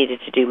what you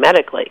needed to do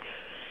medically.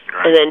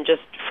 Right. And then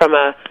just from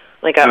a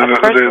personal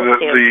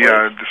standpoint.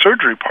 The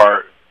surgery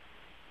part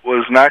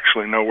was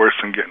actually no worse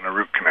than getting a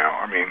root canal.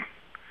 I mean,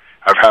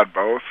 I've had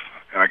both,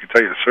 and I can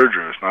tell you the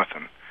surgery was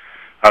nothing.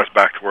 I was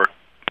back to work,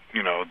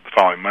 the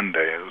following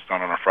Monday. It was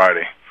done on a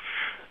Friday.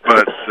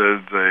 But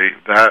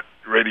that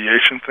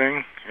radiation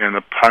thing and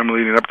the time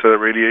leading up to that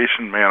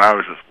radiation, man, I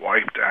was just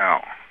wiped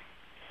out.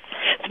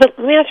 But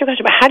let me ask you a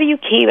question about how do you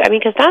keep,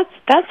 because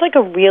that's like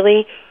a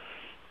really,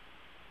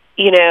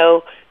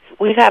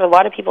 we've had a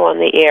lot of people on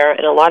the air,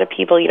 and a lot of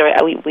people,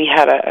 we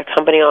had a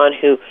company on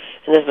who,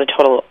 and this is a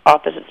total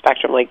opposite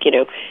spectrum, like,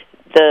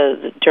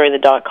 during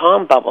the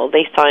 .com bubble,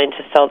 they signed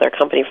to sell their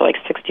company for like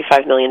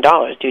 $65 million.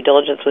 Due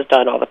diligence was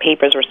done, all the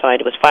papers were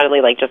signed. It was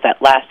finally like just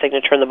that last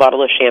signature in the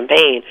bottle of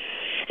champagne,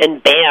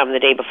 and bam, the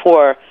day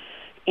before,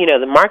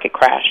 the market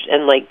crashed,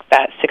 and like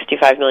that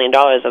 $65 million,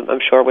 I'm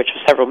sure, which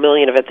was several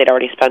million of it they'd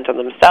already spent on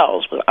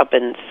themselves, was up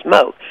in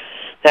smoke.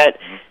 That,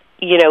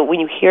 when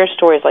you hear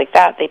stories like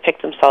that, they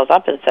picked themselves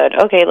up and said,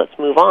 okay, let's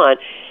move on.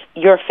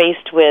 You're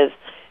faced with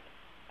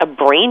a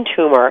brain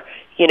tumor,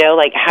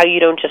 like how you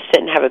don't just sit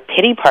and have a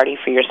pity party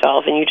for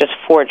yourself and you just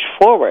forge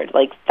forward.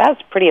 Like,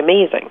 that's pretty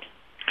amazing.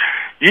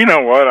 You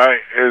know what?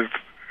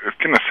 It's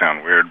going to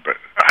sound weird, but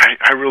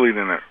I really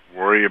didn't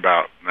worry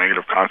about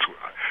negative consequences.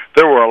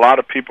 There were a lot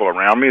of people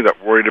around me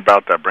that worried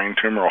about that brain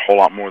tumor a whole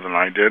lot more than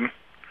I did.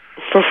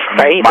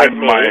 Right,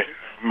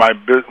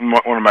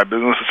 one of my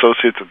business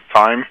associates at the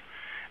time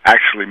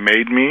actually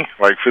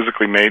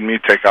physically made me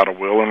take out a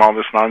will and all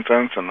this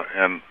nonsense, and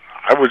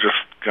I was just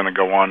going to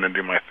go on and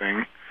do my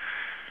thing.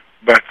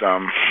 But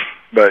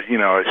he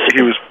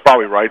was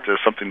probably right that if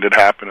something did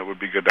happen, it would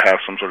be good to have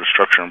some sort of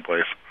structure in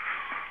place.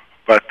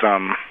 But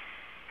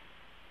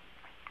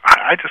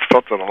I just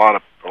felt that a lot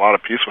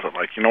of peace with it.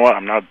 Like, you know what,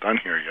 I'm not done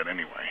here yet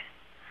anyway.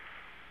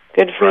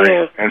 Good for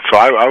you. And so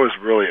I was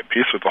really at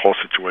peace with the whole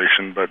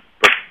situation. But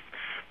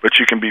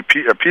you can be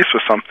at peace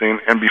with something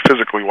and be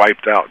physically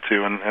wiped out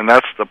too. And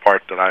that's the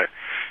part that I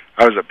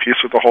was at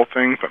peace with the whole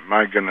thing. But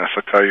my goodness,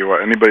 I tell you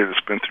what, anybody that's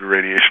been through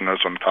radiation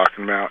knows what I'm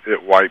talking about.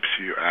 It wipes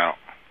you out.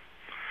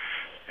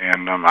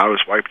 And I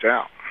was wiped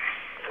out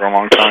for a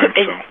long time.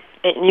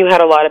 And you had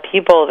a lot of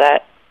people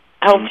that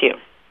helped you.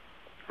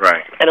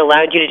 Right. And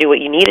allowed you to do what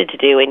you needed to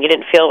do, and you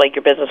didn't feel like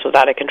your business was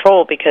out of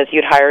control because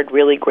you'd hired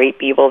really great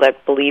people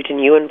that believed in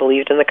you and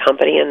believed in the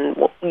company and,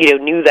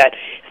 knew that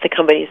if the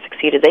company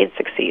succeeded, they'd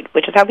succeed,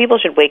 which is how people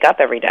should wake up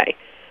every day.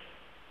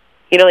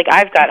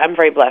 I'm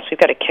very blessed. We've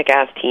got a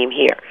kick-ass team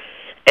here.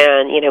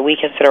 And, we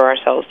consider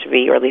ourselves to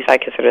be, or at least I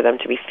consider them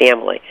to be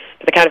family.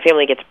 But the kind of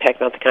family you get to pick,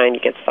 not the kind you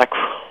get stuck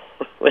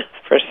with,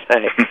 per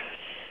se.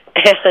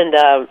 And,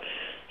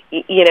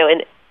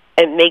 and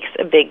it makes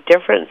a big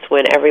difference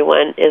when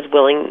everyone is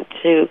willing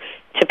to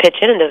pitch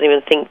in and doesn't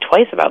even think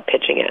twice about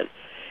pitching in.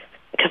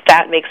 Because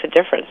that makes a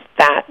difference.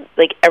 That,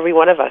 every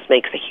one of us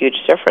makes a huge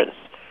difference.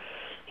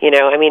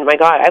 My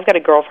God, I've got a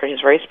girlfriend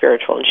who's very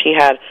spiritual, and she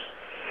had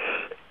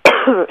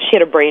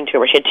a brain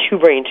tumor. She had 2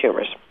 brain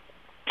tumors.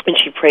 And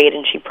she prayed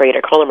and she prayed.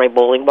 I call her my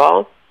bowling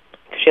ball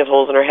because she has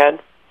holes in her head.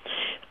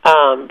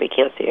 But you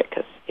can't see it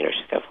because,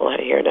 she's got a full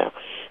head of hair now.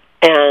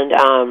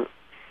 And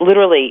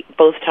literally,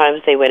 both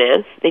times they went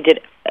in, they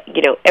did,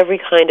 every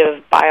kind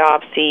of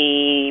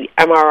biopsy,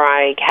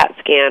 MRI, CAT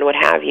scan, what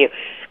have you.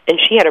 And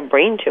she had a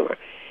brain tumor.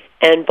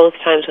 And both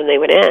times when they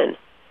went in,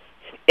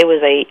 it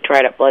was a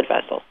dried-up blood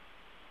vessel.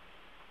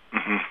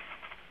 Mm-hmm.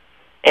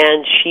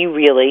 And she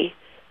really,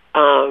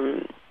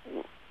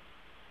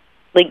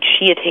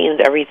 she attains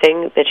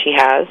everything that she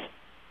has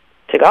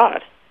to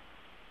God.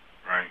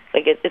 Right.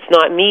 It's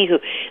not me who,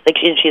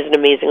 she's an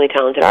amazingly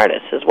talented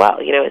artist as well.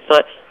 It's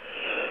not,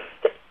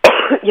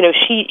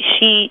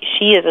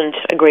 she isn't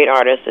a great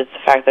artist. It's the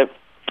fact that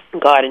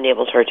God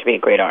enables her to be a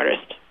great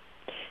artist.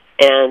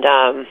 And,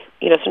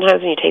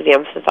 sometimes when you take the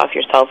emphasis off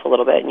yourself a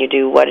little bit and you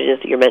do what it is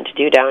that you're meant to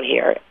do down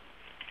here,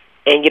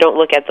 and you don't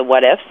look at the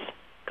what-ifs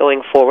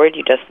going forward,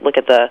 you just look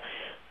at the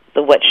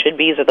what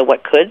should-bes or the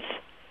what-coulds,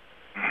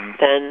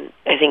 then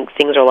I think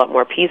things are a lot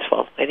more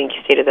peaceful. I think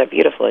you stated that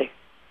beautifully.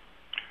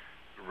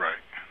 Right.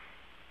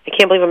 I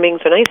can't believe I'm being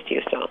so nice to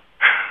you still.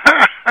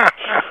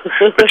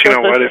 But you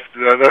know what?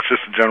 That's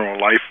just a general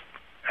life.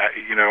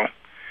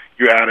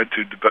 Your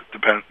attitude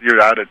depends. Your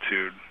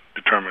attitude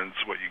determines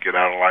what you get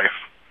out of life.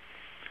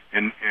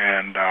 And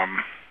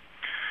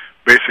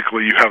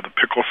basically, you have the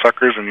pickle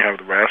suckers and you have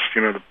the rest.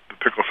 The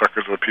pickle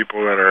suckers are the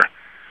people that are,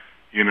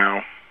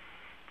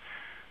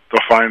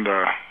 they'll find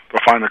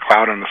the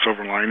cloud and the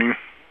silver lining.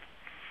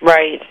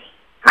 Right.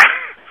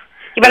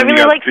 But I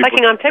really like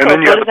sucking on pickles. And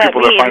then you have the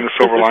people that mean? find the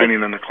silver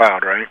lining in the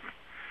cloud, right?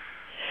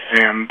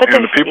 And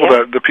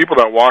the people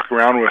that walk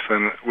around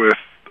with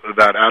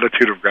that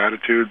attitude of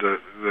gratitude,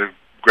 the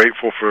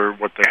grateful for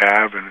what they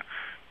have and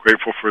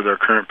grateful for their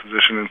current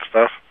position and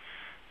stuff,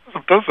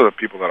 those are the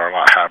people that are a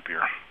lot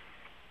happier.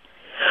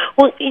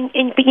 Well, you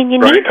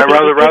need right?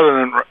 rather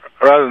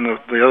than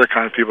the other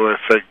kind of people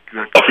that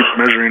keep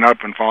measuring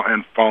up and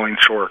falling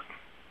short.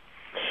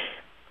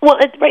 Well,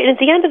 it's right. At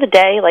the end of the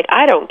day,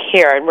 I don't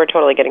care, and we're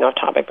totally getting off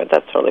topic, but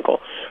that's totally cool.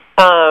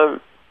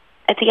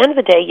 At the end of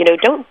the day,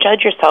 don't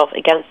judge yourself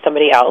against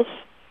somebody else.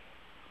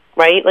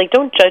 right? Like,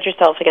 don't judge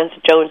yourself against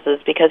the Joneses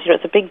because,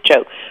 it's a big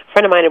joke. A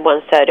friend of mine had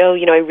once said, I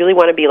really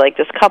want to be like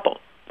this couple.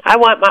 I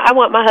want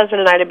my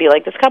husband and I to be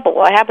like this couple.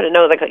 Well, I happen to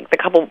know that the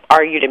couple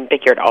argued and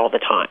bickered all the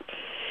time,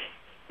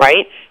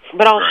 right?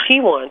 But all she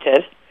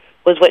wanted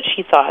was what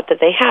she thought that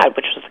they had,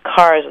 which was the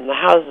cars and the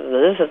houses and the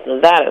this and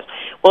the that.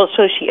 Well,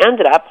 so she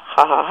ended up,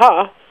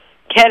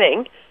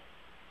 getting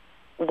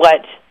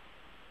what,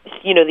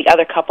 the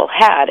other couple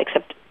had,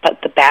 but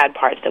the bad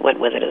parts that went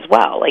with it as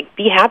well. Like,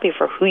 be happy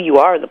for who you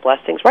are and the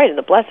blessings, right, and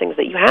the blessings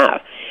that you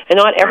have. And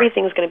not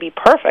everything's going to be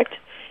perfect.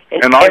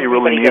 And all you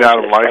really need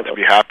out of life to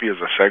be happy is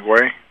a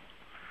Segway.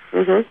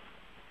 Mm-hmm.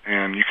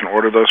 And you can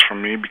order those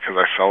from me because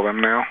I sell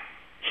them now.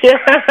 Do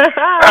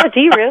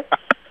you really?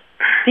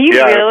 Do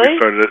you really? We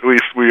started it.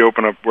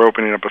 We're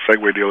opening up a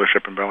Segway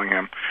dealership in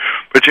Bellingham.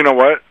 But you know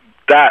what?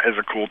 That is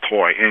a cool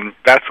toy, and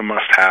that's a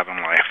must-have in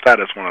life. That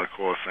is one of the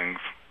coolest things.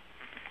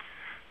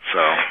 So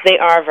they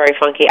are very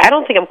funky. I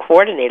don't think I'm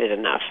coordinated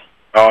enough.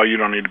 Oh, you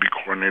don't need to be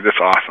coordinated.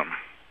 It's awesome.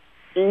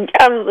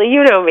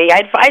 You know me.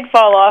 I'd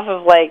fall off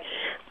of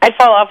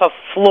a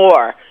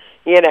floor.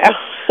 If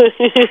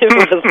it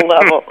was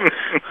level.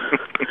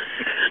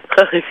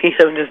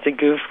 I'm just a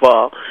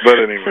goofball. But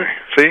anyway,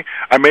 see,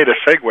 I made a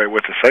Segway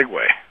with a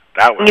Segway.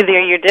 That was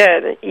there. You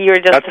did. You were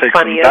just the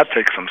funniest. That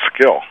takes some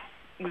skill.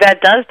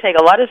 That does take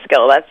a lot of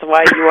skill. That's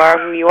why you are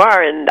who you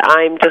are, and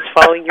I'm just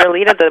following your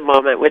lead at the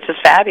moment, which is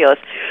fabulous.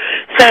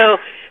 So,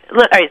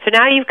 all right, so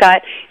now you've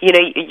got,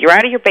 you're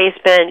out of your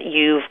basement,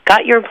 you've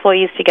got your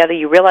employees together,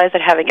 you realize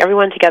that having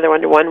everyone together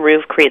under one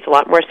roof creates a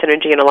lot more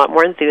synergy and a lot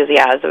more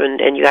enthusiasm,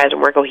 and you guys are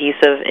more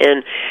cohesive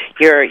in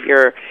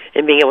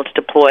in being able to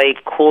deploy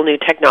cool new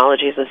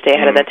technologies and stay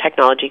ahead of that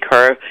technology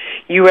curve.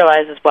 You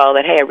realize as well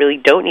that, hey, I really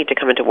don't need to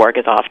come into work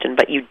as often,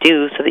 but you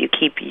do so that you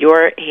keep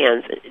your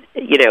hands,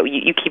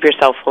 you keep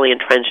yourself fully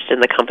entrenched in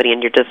the company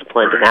and you're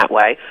disciplined in that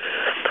way.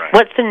 Right.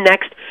 What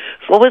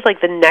was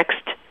the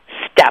next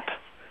step?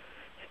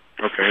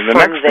 Okay, the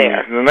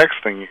next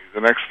thing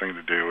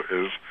to do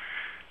is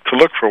to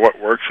look for what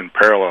works in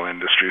parallel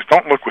industries.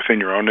 Don't look within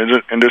your own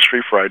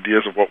industry for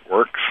ideas of what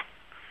works,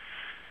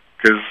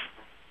 because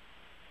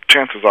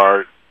chances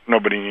are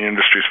nobody in the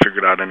industry has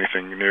figured out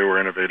anything new or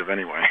innovative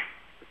anyway.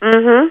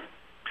 Mm-hmm.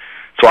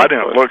 So I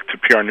didn't look to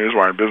PR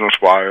Newswire and Business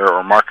Wire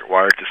or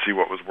MarketWire to see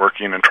what was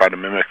working and try to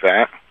mimic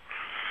that.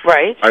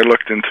 Right. I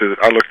looked into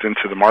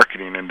the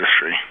marketing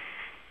industry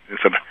and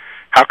said,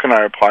 how can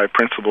I apply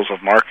principles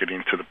of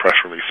marketing to the press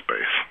release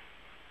space?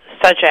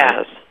 Such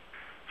as,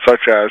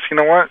 search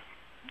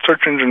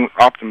engine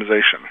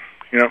optimization.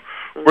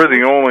 We're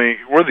the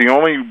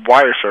only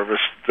wire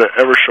service that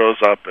ever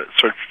shows up at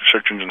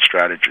search engine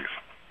strategies.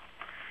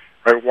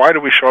 Right? Why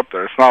do we show up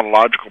there? It's not a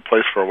logical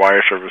place for a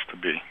wire service to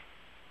be.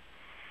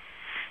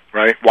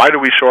 Right? Why do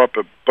we show up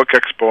at Book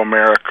Expo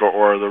America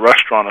or the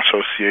Restaurant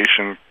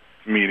Association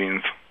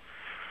meetings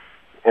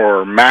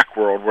or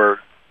Macworld where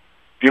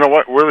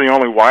we're the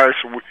only wires.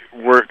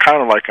 We're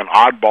kind of like an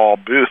oddball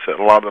booth at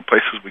a lot of the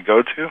places we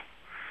go to.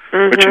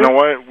 Mm-hmm. But you know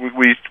what?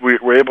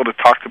 We're able to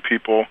talk to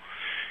people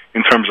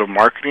in terms of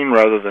marketing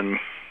rather than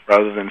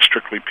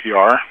strictly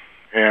PR.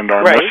 And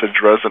our message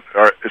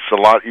it's a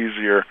lot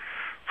easier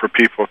for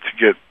people to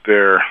get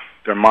their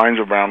minds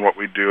around what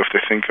we do if they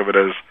think of it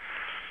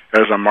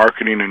as a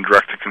marketing and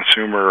direct to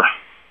consumer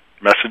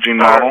messaging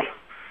model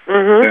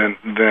than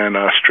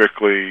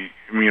strictly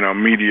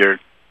media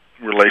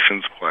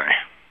relations play.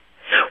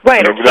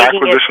 Right. The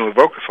acquisition of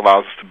Vocus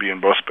allows us to be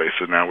in both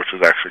spaces now, which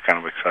is actually kind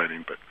of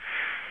exciting. But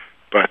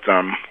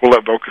we'll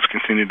let Vocus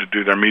continue to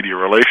do their media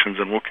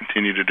relations, and we'll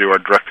continue to do our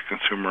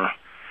direct-to-consumer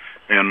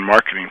and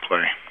marketing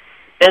play.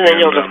 And then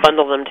you'll just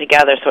bundle them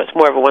together, so it's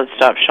more of a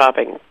one-stop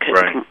shopping,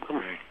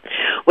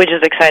 which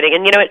is exciting.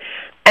 And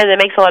and it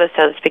makes a lot of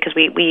sense because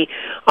we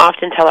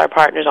often tell our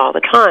partners all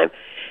the time,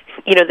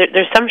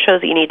 there's some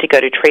shows that you need to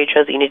go to, trade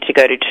shows that you need to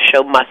go to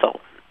show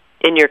muscle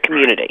in your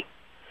community.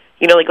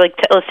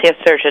 Let's say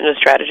search engine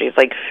strategies.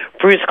 Like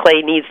Bruce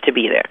Clay needs to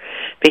be there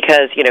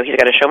because he's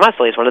got to show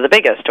muscle. He's one of the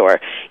biggest, or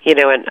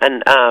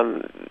an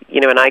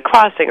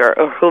iCrossing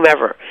or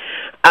whomever.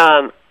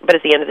 But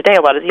at the end of the day,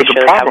 a lot of these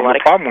shows have a lot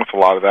of... The problem with a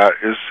lot of that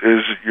is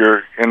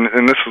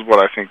and this is what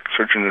I think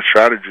search engine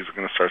strategies are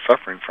going to start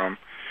suffering from,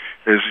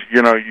 is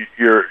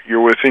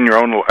you're within your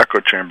own little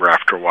echo chamber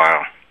after a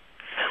while.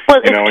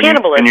 Well, it's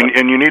cannibalism,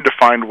 and you need to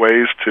find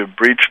ways to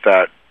breach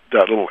that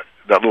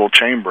little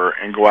chamber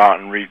and go out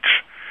and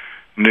reach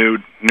new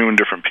and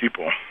different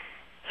people.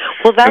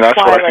 Well, that's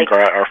what I think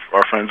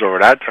our friends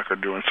over at AdTech are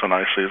doing so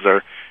nicely. Is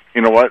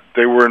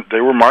they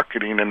were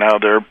marketing, and now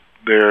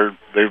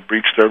they've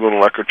breached their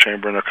little echo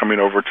chamber, and they're coming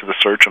over to the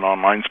search and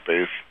online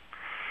space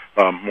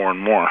more and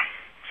more.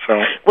 So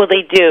well,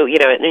 they do. We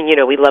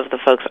love the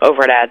folks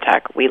over at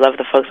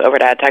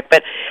AdTech.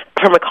 But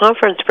from a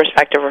conference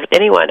perspective, or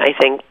anyone, I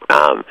think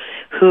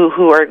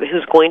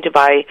who's going to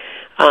buy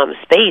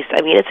space.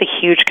 I mean, it's a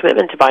huge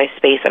commitment to buy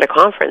space at a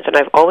conference, and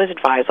I've always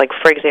advised, like,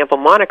 for example,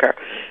 Moniker,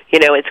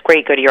 it's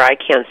great, go to your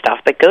ICANN stuff,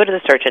 but go to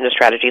the search engine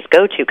strategies,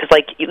 because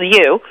like you,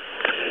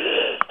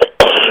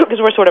 because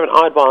we're sort of an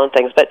oddball in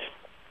things, but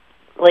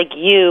like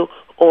you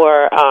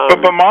or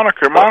but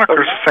Monikers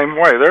the same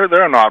way.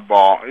 They're an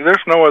oddball.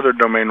 There's no other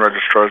domain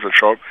registrars that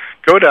show up.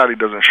 GoDaddy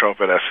doesn't show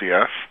up at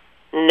SES.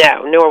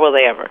 No, nor will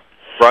they ever.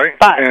 Right.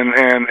 But,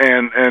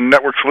 and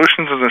Network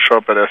Solutions doesn't show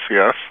up at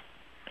SES.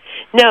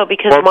 No,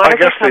 because I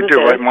guess they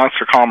do, right?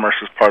 Monster Commerce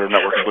is part of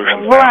Network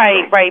Solutions.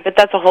 Right, but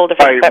that's a whole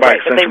different... Right,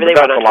 but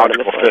that's a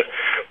logical fit.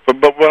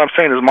 But what I'm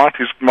saying is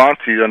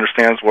Monty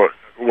understands what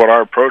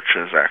our approach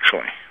is,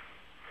 actually.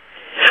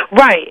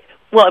 Right.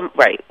 Well,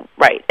 right.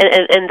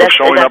 And that's...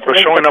 We're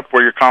showing up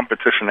where your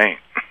competition ain't.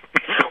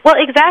 Well,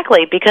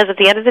 exactly, because at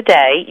the end of the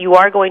day, you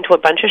are going to a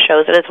bunch of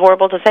shows, and it's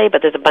horrible to say,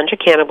 but there's a bunch of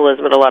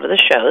cannibalism at a lot of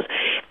the shows,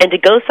 and to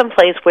go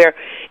someplace where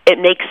it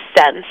makes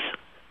sense,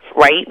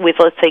 right, with,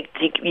 let's say,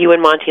 you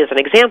and Monty as an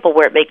example,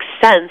 where it makes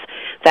sense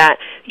that,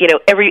 you know,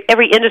 every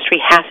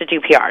industry has to do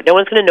PR. No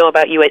one's going to know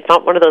about you. It's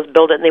not one of those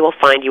build it and they will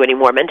find you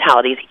anymore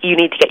mentalities. You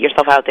need to get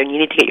yourself out there, and you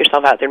need to get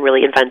yourself out there in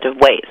really inventive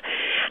ways.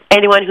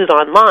 Anyone who's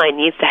online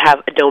needs to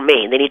have a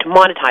domain. They need to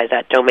monetize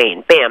that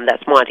domain. Bam,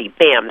 that's Monty.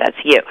 Bam, that's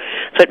you.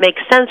 So it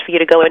makes sense for you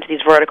to go into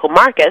these vertical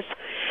markets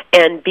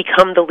and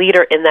become the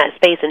leader in that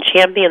space and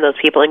champion those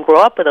people and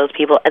grow up with those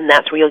people, and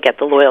that's where you'll get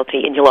the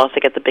loyalty, and you'll also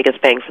get the biggest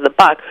bang for the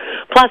buck.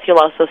 Plus, you'll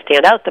also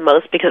stand out the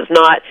most because it's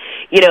not,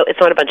 you know, it's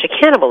not a bunch of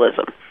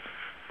cannibalism.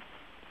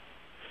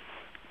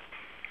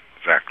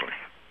 Exactly.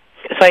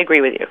 So I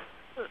agree with you.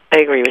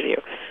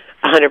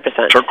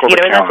 100%. Circle the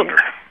calendar.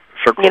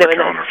 Circle the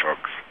calendar,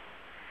 folks.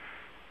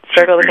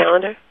 Circle the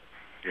calendar?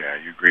 Yeah,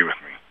 you agree with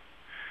me.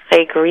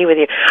 I agree with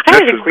you. I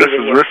always agree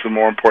with you. This is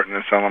more important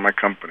than selling my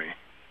company.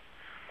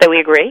 That we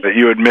agree? That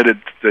you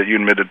admitted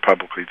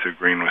publicly to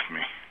agreeing with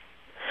me.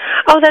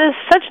 Oh, that is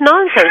such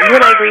nonsense. You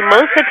and I agree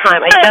most of the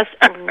time. I just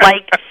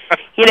like,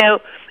 you know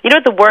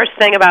what the worst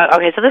thing about?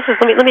 Okay, so this is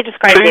let me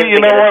describe. See, you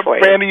know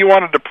what, Brandy, you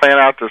wanted to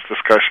plan out this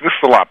discussion. This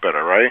is a lot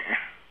better, right?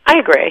 I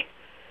agree.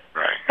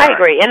 Right. I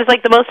agree, and it's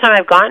like the most time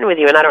I've gotten with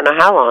you, and I don't know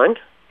how long.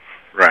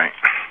 Right.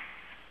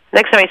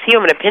 Next time I see you,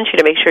 I'm going to pinch you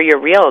to make sure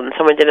you're real, and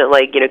someone didn't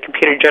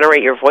computer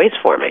generate your voice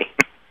for me.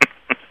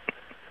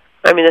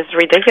 I mean, this is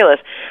ridiculous.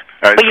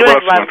 Right, but you know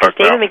what I love?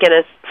 David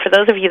McGinnis, for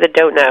those of you that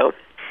don't know,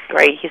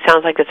 right, he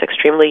sounds like this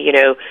extremely,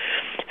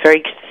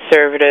 very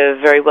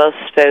conservative, very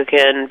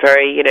well-spoken,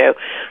 very,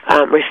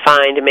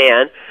 refined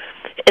man,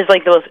 is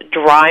like the most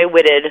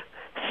dry-witted,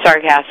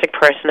 sarcastic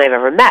person I've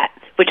ever met,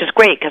 which is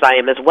great because I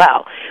am as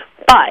well.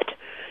 But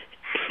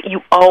you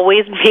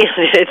always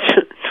manage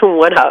to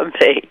one-up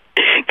me.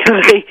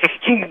 Because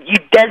you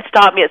dead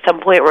stop me at some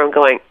point where I'm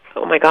going,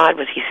 oh, my God,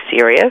 was he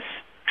serious?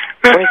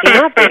 Or is he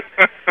not?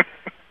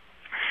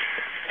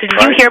 So did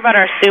you hear about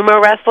our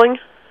sumo wrestling?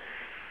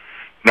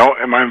 No.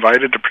 Am I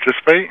invited to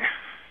participate?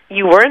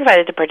 You were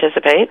invited to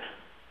participate.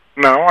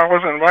 No, I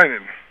wasn't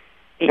invited.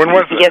 When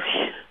was it? Yes.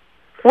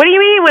 What do you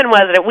mean, when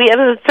was it? It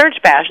was a Search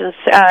Bash in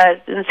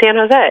San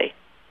Jose.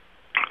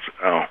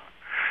 Oh.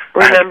 Remember?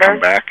 I had to come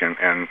back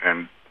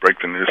and break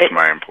the news to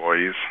my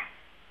employees.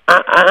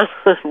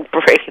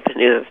 Break the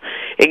news.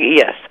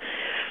 Yes.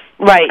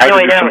 Right. I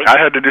know. I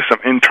had to do some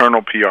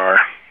internal PR.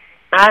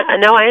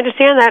 No, I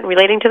understand that,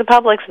 relating to the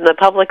public, and the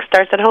public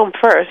starts at home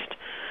first.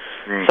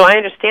 So I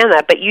understand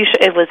that, but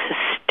it was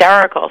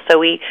hysterical. So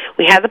we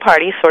had the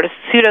party, sort of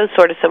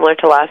similar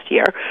to last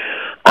year.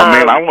 Oh,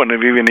 man, I wouldn't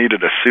have even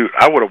needed a suit.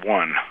 I would have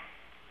won.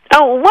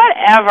 Oh,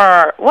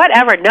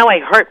 whatever. No, I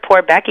hurt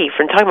poor Becky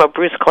from talking about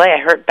Bruce Clay. I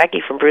hurt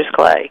Becky from Bruce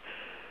Clay.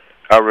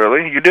 Oh,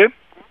 really? You did?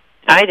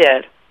 I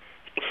did.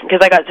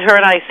 Because her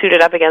and I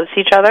suited up against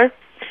each other.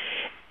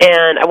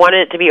 And I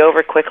wanted it to be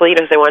over quickly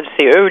because I wanted to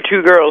see,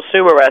 two girls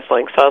sumo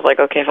wrestling. So I was like,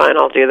 okay, fine,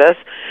 I'll do this.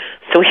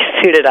 So we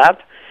suited up.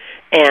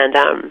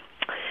 And,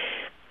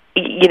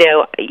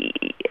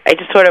 I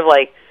just sort of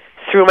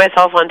threw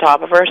myself on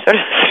top of her, so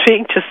to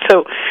speak, just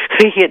so,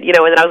 and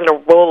then I was going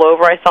to roll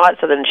over, I thought,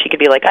 so then she could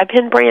be like, I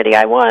pinned Brandy,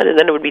 I won, and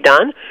then it would be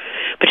done.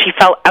 But she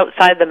fell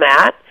outside the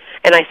mat,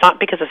 and I thought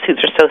because the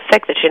suits are so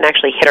thick that she didn't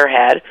actually hit her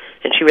head,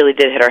 and she really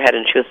did hit her head,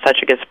 and she was such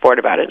a good sport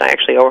about it, and I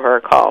actually owe her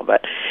a call.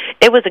 But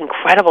it was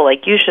incredible.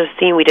 You should have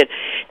seen, we did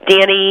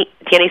Danny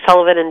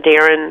Sullivan and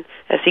Darren,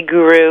 SC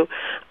Guru,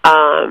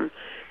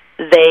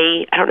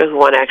 I don't know who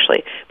won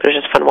actually, but it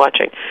was just fun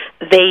watching.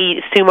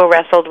 They sumo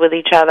wrestled with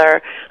each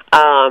other.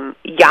 The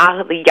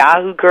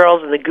Yahoo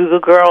girls and the Google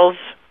girls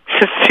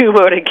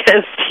sumoed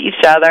against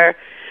each other.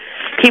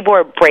 People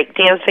were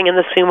breakdancing in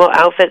the sumo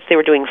outfits. They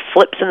were doing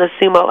flips in the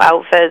sumo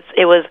outfits.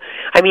 It was,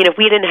 if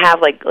we didn't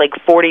have like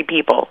 40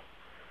 people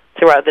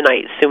throughout the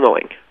night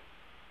sumoing.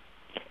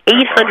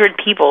 800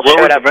 people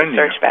showed up at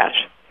Search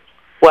Bash.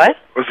 What?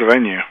 What's the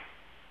venue?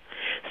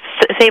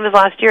 Same as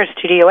last year,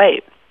 Studio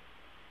 8.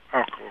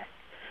 Oh, cool.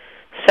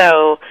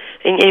 So,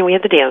 and we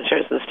had the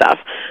dancers and stuff,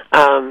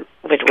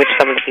 which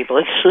some of the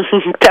people,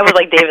 that was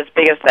David's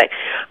biggest thing.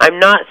 I'm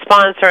not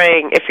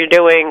sponsoring if you're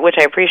doing, which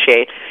I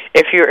appreciate.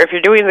 If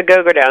you're doing the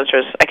go-go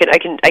dancers, I can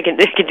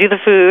do the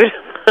food.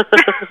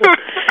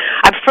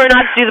 I prefer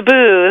not to do the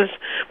booze,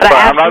 but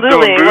I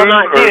absolutely will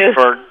not do.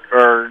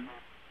 Or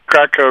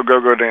Krakow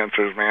go-go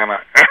dancers, man.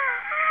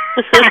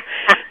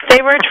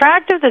 They were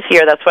attractive this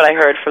year. That's what I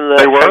heard from the.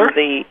 They were?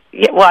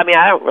 Well, I mean,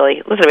 I don't really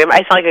listen to me.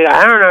 I sound like a guy.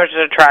 I don't know if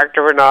she's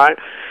attractive or not.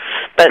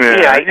 But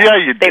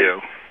you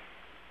do.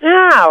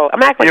 No,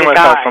 I'm acting like a guy. You must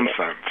have some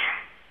sense.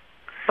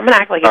 I'm gonna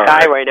act like a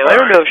guy right now. I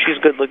don't know if she's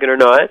good looking or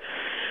not.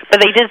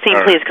 But they did seem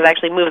pleased because I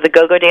actually moved the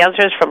go-go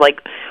dancers from like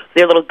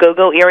their little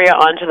go-go area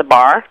onto the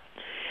bar.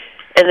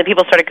 And then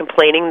people started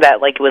complaining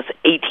that like it was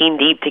 18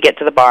 deep to get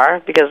to the bar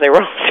because they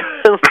were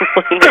all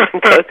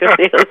go-go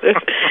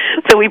dancers.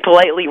 So we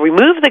politely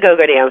removed the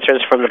go-go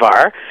dancers from the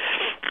bar.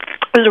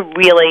 It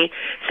was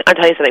I'll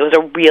tell you something, it was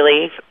a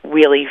really,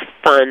 really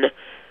fun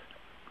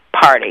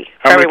party.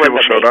 How many people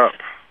showed up?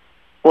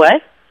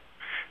 What?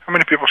 How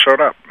many people showed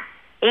up?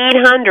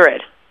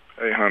 800.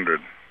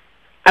 800.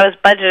 I was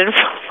budgeted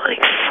for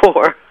like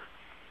 4.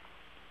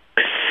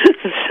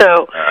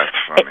 So that's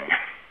funny.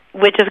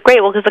 Which is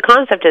great. Well, because the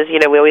concept is,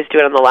 we always do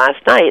it on the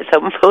last night,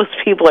 so most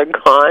people are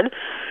gone.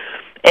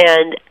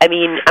 And I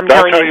mean, I'm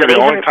telling you, the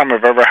only time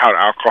I've ever had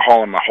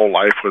alcohol in my whole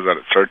life was at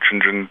a search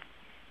engine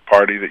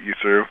party that you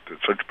threw, the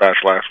Search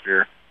Bash last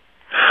year.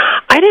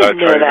 I didn't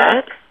know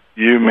that.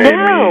 You made me.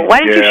 No.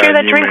 Why did you share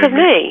that drink with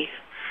me?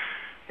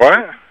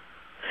 What?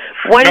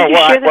 Why did you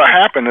share that? What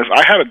happened is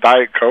I had a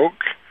Diet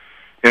Coke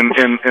in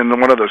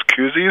one of those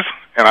koozies,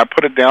 and I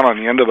put it down on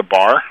the end of the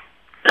bar.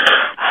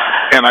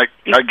 And I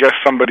guess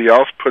somebody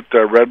else put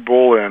the Red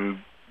Bull and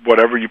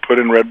whatever you put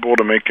in Red Bull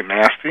to make it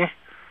nasty.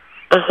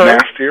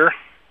 Nastier.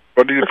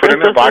 What do you put in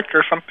there, vodka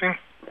or something?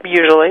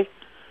 Usually.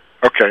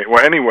 Okay,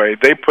 well, anyway,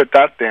 they put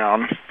that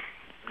down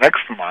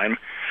next to mine,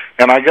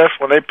 and I guess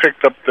when they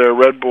picked up the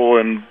Red Bull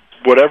and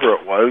whatever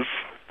it was,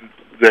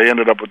 they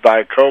ended up with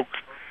Diet Coke,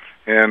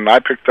 and I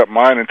picked up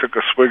mine and took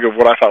a swig of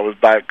what I thought was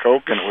Diet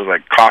Coke, and it was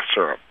like cough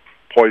syrup,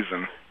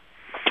 poison.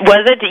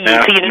 Was it? So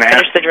you didn't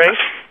finish the drink?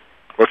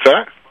 What's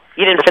that?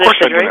 You didn't finish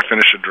the drink? Of course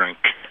I didn't finish a drink.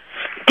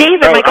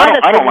 David, my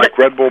God, I don't like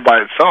Red Bull by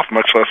itself,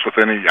 much less with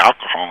any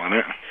alcohol in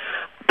it.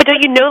 But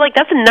don't you know, like,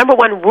 that's the number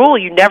one rule.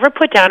 You never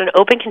put down an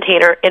open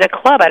container in a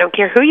club. I don't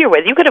care who you're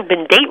with. You could have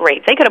been date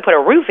raped. They could have put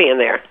a roofie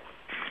in there.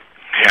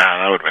 Yeah,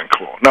 that would have been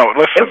cool. No,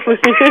 listen.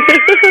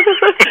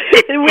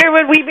 Where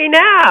would we be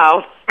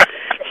now?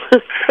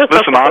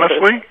 Listen,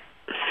 honestly.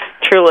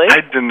 Truly?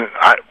 I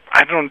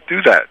don't do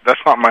that.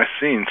 That's not my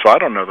scene, so I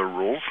don't know the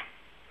rules.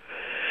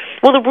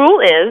 Well, the rule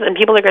is, and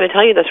people are going to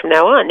tell you this from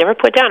now on, never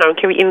put down. I don't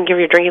care even if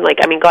you're drinking,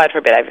 like, I mean, God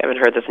forbid, I haven't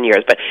heard this in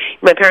years, but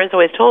my parents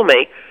always told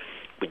me,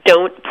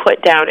 don't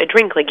put down a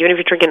drink. Like, even if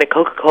you're drinking a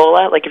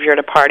Coca-Cola, like if you're at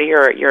a party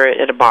or you're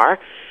at a bar,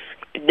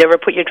 never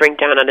put your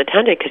drink down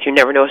unattended because you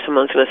never know if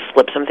someone's going to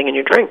slip something in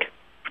your drink.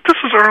 But this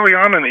was early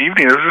on in the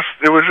evening.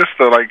 It was just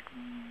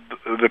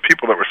the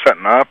people that were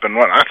setting up and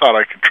what. I thought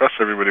I could trust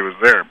everybody was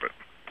there, but.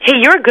 Hey,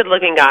 you're a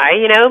good-looking guy.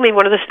 Maybe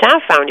one of the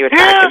staff found you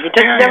attractive. You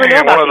just never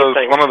know about these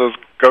things. One of those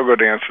go-go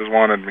dancers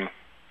wanted me.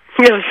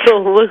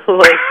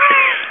 Absolutely.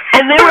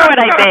 And then where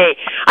would I be?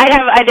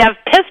 I'd have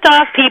pissed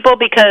off people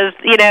because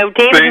David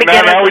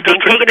McGinnis was being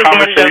taken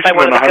advantage of by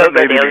one of the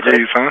go-go dancers.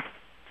 Degrees, huh?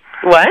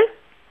 What?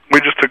 We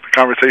just took the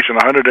conversation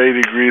 180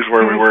 degrees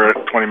where we were at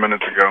 20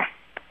 minutes ago.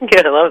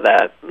 Yeah, I love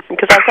that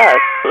because that's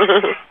us.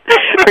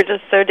 We're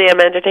just so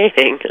damn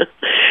entertaining.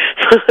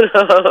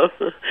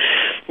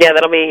 Yeah,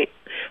 that'll be.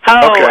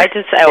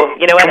 Okay.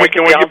 You know what?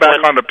 Can we get back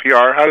on to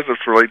PR? How does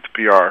this relate to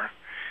PR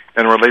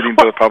and relating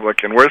to the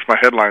public? And where's my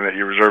headline that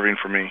you're reserving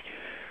for me?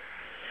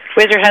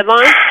 Where's your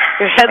headline?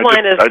 Your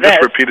headline is I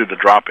just repeated the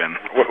drop-in.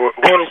 What are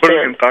we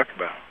going to talk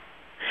about?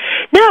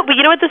 No, but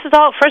you know what? This is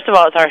all. First of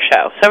all, it's our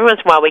show. So every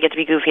once in a while, we get to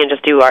be goofy and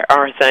just do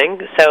our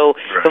thing. So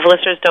if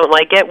listeners don't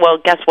like it, well,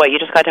 guess what? You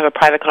just got to have a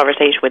private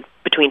conversation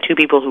between two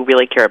people who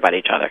really care about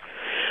each other.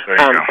 There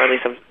you go. Or at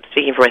least I'm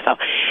speaking for myself.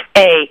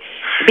 A,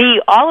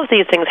 B, all of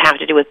these things have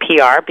to do with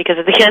PR because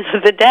at the end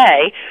of the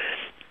day,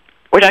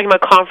 we're talking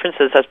about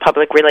conferences as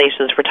public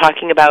relations. We're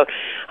talking about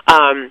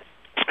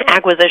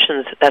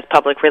acquisitions as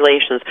public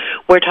relations.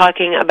 We're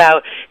talking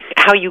about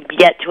how you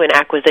get to an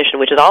acquisition,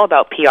 which is all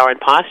about PR and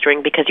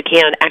posturing because you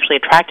can't actually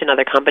attract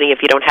another company if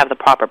you don't have the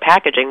proper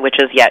packaging, which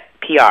is yet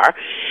PR.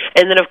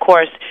 And then, of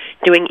course,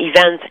 doing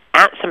events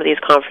at some of these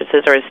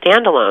conferences or as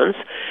standalones,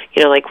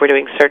 like we're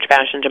doing Search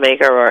Bash in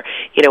Jamaica or,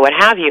 what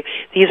have you.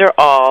 These are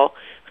all,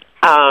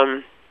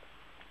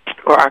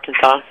 or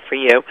Arkansas for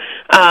you,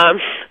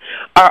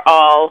 are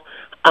all,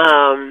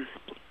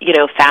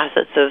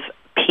 facets of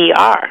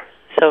PR.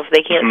 So if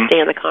they can't stay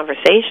in the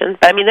conversation,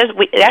 but I mean,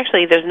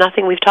 there's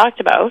nothing we've talked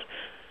about,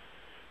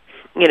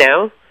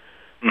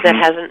 that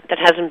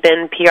hasn't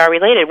been PR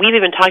related. We've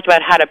even talked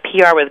about how to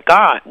PR with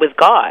God,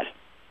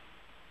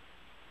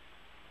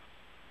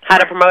 how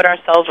to promote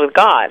ourselves with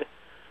God,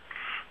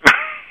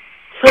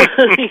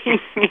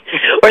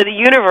 or the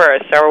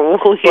universe, or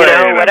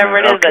whatever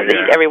it is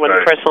that everyone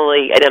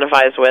personally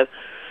identifies with.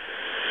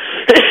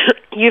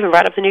 You even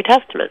brought up the New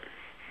Testament.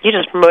 You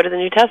just promoted the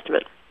New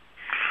Testament.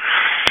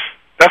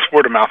 That's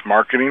word-of-mouth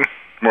marketing,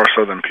 more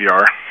so than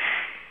PR.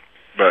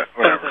 But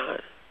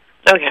whatever.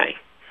 Okay.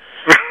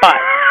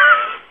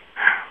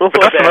 But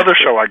that's another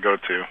show I go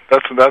to.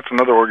 That's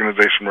another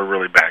organization we're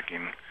really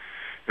backing,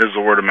 is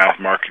the Word-of-Mouth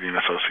Marketing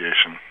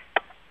Association.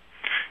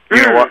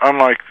 You know what?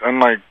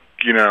 Unlike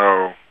you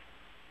know,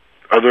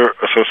 other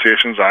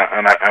associations,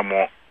 I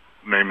won't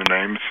name the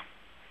names.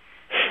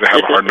 They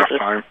have a hard enough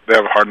time. They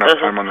have a hard enough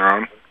time on their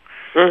own.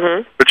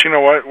 Mm-hmm. But you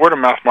know what? Word of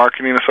Mouth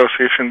Marketing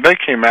Association, they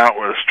came out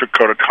with a strict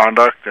code of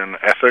conduct and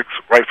ethics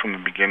right from the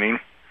beginning,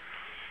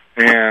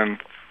 and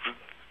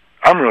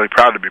I'm really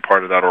proud to be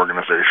part of that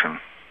organization.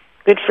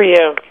 Good for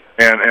you.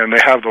 And they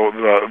have the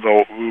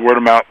word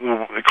of mouth.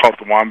 They call it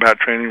the Wombat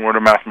Training, Word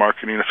of Mouth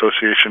Marketing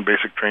Association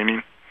Basic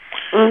Training.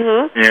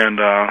 Mm-hmm.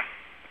 And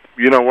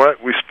you know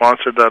what? We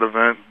sponsored that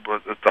event,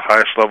 but at the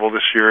highest level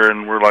this year,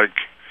 and we're like,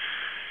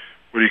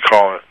 what do you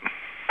call it?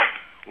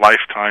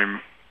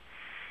 Lifetime.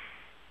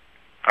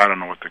 I don't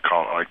know what they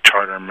call it, like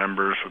charter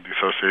members of the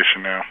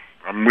association now.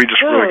 I mean, we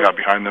just really got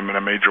behind them in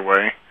a major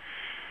way.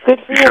 Good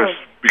for you.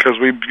 Because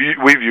we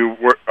view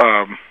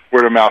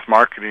word of mouth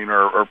marketing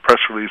or press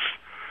release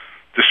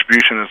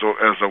distribution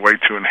as a way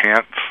to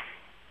enhance.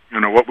 You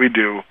know, what we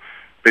do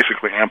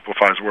basically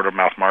amplifies word of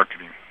mouth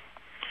marketing.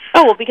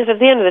 Oh, well, because at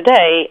the end of the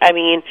day, I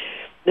mean,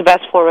 the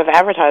best form of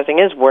advertising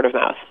is word of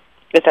mouth.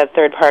 It's that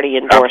third party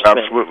endorsement.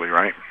 Absolutely,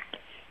 right.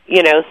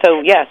 You know,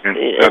 so yes,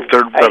 that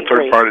third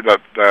party,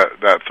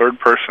 that third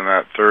person,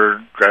 that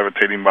third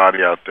gravitating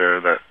body out there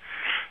that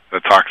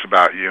talks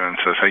about you and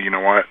says, hey, you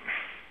know what?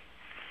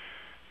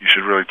 You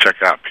should really check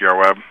out PR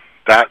Web.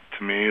 That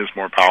to me is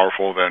more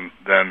powerful than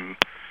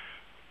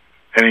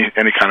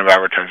any kind of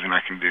advertising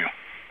I can do.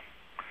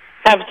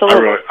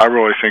 Absolutely. I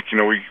really think, you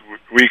know,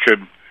 we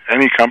could,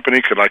 any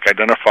company could like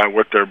identify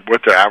what their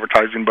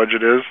advertising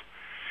budget is,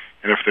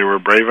 and if they were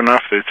brave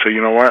enough, they'd say,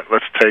 you know what?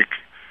 Let's take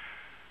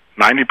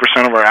 90%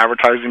 of our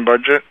advertising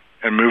budget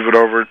and move it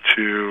over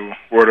to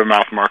word of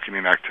mouth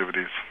marketing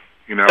activities.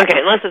 You know,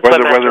 okay,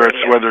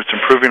 whether it's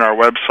improving our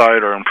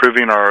website or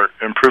improving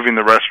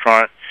the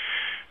restaurant,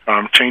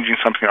 changing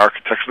something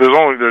architecture.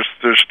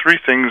 There's three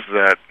things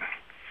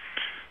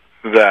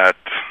that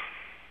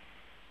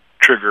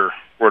trigger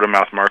word of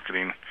mouth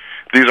marketing.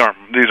 This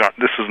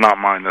is not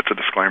mine. That's a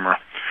disclaimer.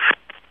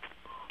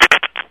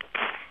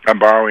 I'm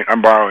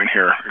borrowing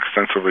here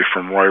extensively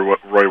from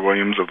Roy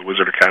Williams of the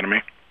Wizard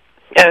Academy.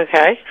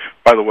 Okay.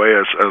 By the way,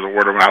 as a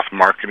word of mouth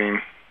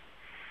marketing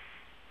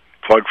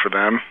plug for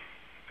them,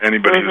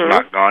 anybody who's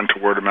not gone to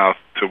word of mouth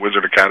to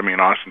Wizard Academy in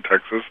Austin,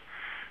 Texas,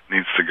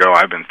 needs to go.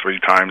 I've been 3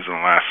 times in the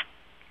last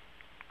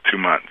 2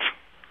 months.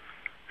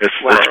 It's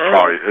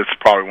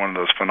probably one of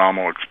those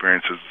phenomenal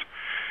experiences.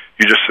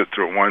 You just sit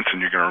through it once and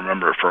you're going to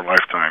remember it for a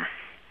lifetime.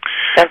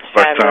 That's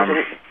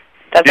fabulous.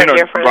 That's you like know,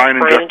 your friends,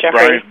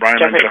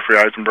 Brian and Jeffrey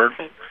Eisenberg.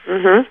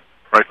 Mm-hmm.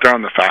 Right there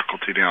on the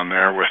faculty down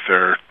there with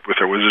their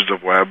Wizards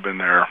of Web and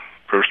their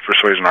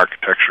Persuasion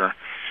Architecture,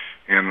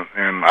 and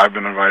I've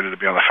been invited to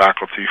be on the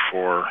faculty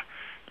for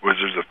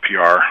Wizards of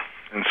PR,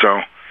 and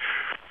so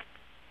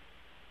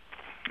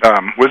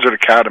Wizard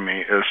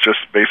Academy is just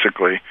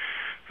basically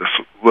this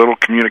little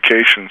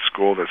communication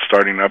school that's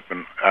starting up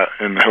in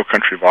the hill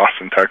country of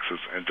Austin, Texas,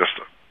 and just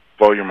a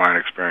blow your mind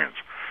experience.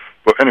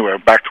 But anyway,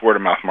 back to word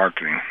of mouth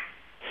marketing.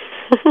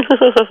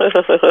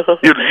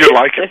 You'd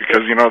like it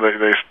because you know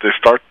they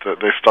start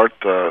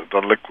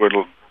the liquid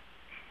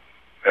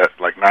at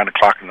like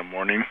 9:00 in the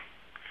morning.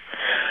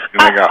 And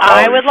they got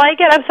I would like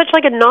it. I'm such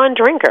like a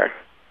non-drinker.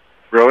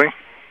 Really?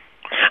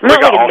 I'm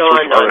not like a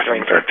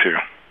non-drinker. There too.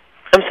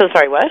 I'm so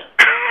sorry. What?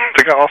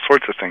 They got all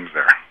sorts of things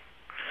there.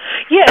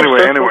 Yeah.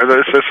 Anyway,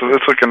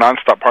 it's like a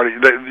nonstop party.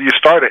 You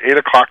start at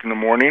 8:00 in the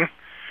morning.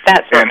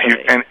 That's and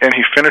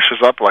he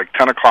finishes up like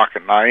 10:00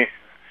 at night.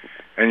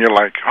 And you're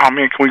like, oh,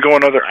 man, can we go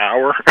another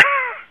hour?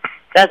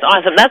 That's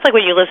awesome. That's like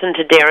when you listen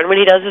to Darren when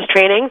he does his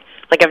training.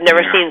 Like, I've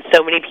never seen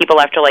so many people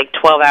after, like,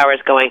 12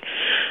 hours going,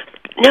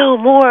 no,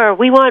 more,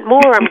 we want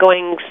more. I'm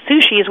going,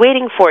 sushi is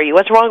waiting for you.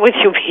 What's wrong with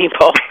you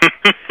people?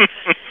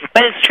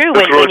 But it's true.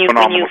 It's really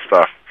phenomenal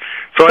stuff.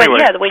 So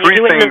anyway, when you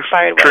do it in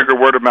inspired way. Trigger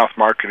word-of-mouth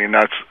marketing.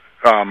 That's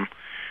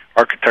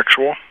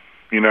architectural.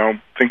 You know,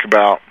 think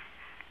about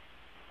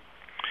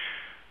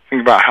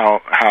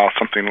how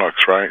something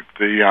looks, right?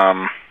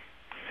 The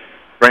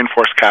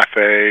Rainforest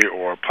Cafe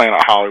or Planet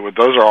Hollywood,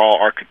 those are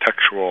all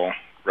architectural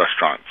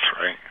restaurants,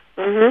 right?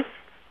 Mm-hmm.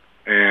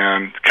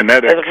 And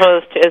Kinetic... As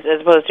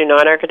opposed to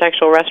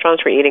non-architectural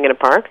restaurants for eating in a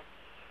park?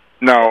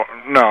 No,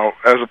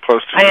 as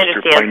opposed to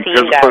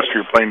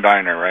your plain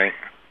diner, right?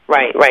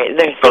 Right.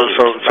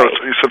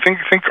 So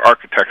think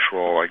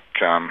architectural, like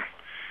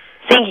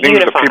think things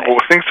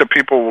that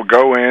people will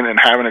go in and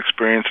have an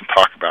experience and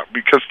talk about.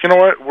 Because you know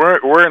what,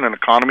 we're in an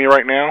economy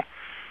right now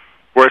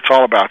where it's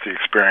all about the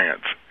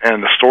experience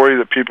and the story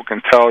that people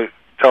can tell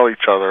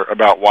each other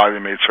about why they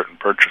made certain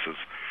purchases.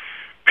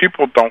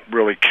 People don't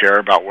really care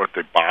about what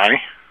they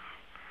buy.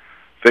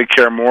 They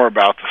care more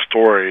about the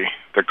story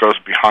that goes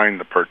behind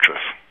the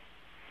purchase.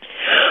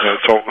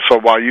 So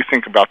while you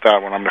think about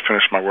that one, I'm going to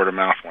finish my word of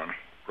mouth one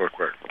real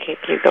quick. Okay,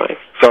 keep going.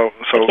 So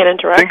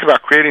think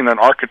about creating an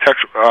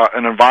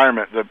an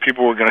environment that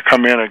people are going to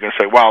come in and going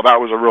to say, wow, that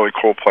was a really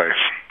cool place.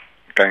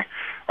 Okay,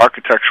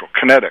 architectural,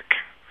 kinetic.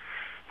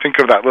 Think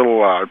of that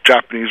little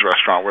Japanese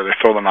restaurant where they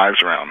throw the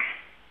knives around.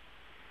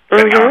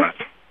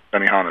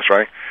 Benihana's,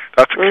 right?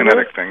 That's a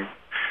kinetic thing.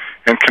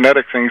 And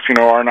kinetic things,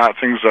 are not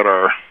things that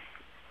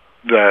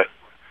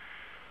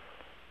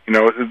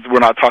we're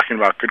not talking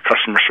about good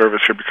customer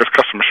service here, because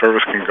customer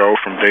service can go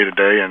from day to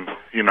day, and,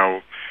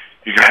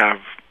 you can have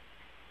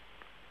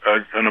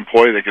an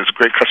employee that gives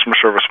great customer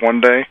service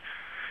one day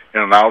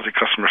and lousy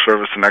customer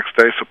service the next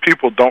day. So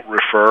people don't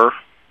refer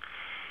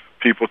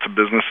people to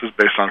businesses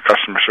based on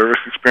customer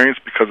service experience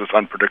because it's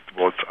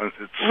unpredictable. It's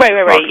right.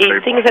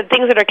 Things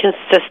that are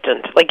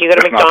consistent. Like you go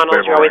to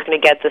McDonald's, you're always going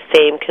to get the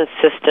same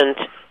consistent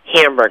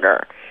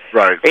hamburger.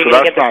 Right. So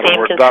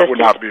that would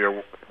not be a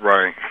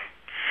right.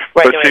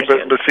 But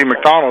see,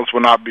 McDonald's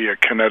would not be a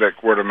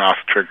kinetic word of mouth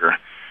trigger.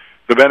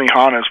 The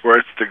Benihana's, where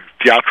it's the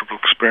theatrical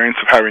experience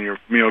of having your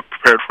meal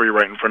prepared for you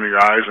right in front of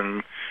your eyes,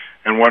 and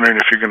wondering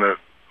if you're going to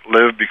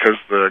live because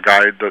the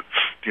guy that's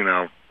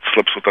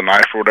slips with a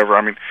knife or whatever.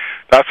 I mean,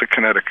 that's a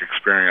kinetic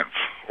experience.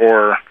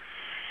 Or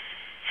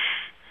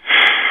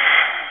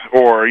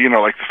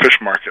like the fish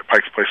market,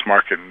 Pike's Place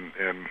Market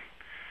in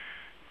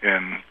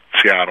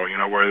Seattle.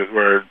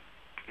 Where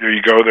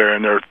you go there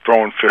and they're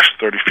throwing fish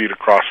 30 feet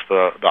across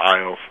the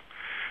aisles.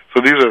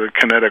 So these are the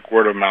kinetic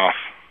word of mouth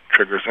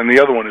triggers, and the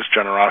other one is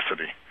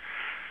generosity.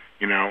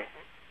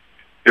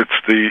 It's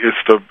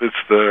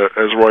the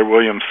as Roy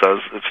Williams says,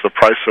 it's the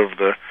price of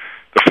the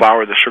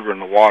flour, the sugar,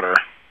 and the water.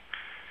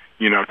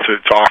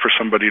 To offer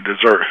somebody a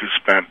dessert who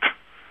spent,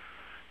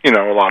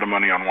 a lot of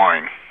money on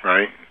wine,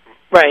 right?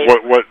 Right.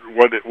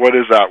 What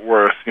is that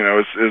worth?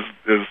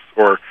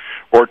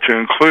 Or to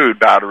include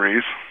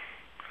batteries.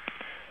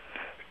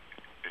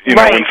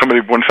 Right.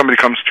 When somebody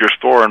comes to your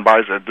store and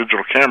buys a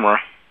digital camera,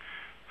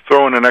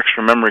 throw in an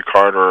extra memory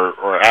card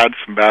or add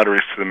some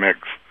batteries to the mix,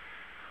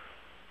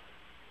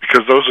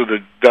 because those are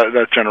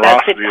that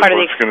generosity is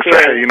what's going to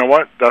say, hey, you know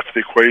what? That's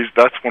the equation.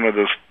 That's one of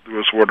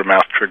those word of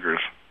mouth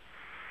triggers.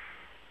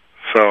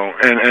 So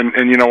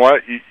and you know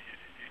what?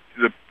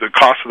 The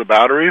cost of the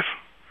batteries,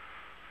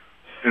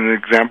 in the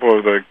example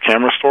of the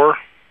camera store,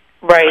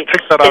 right?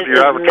 Take that out of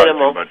your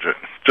advertising budget.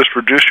 Just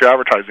reduce your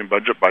advertising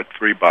budget by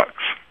 $3.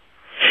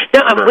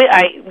 No,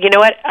 you know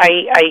what?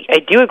 I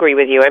do agree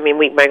with you. I mean,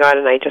 my God,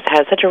 and I just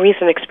had such a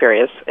recent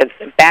experience, a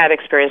bad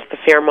experience at the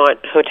Fairmont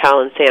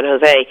Hotel in San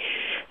Jose.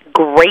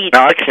 Great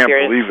now, experience. I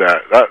can't believe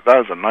that. That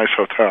was a nice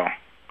hotel.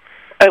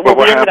 Well,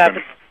 what we ended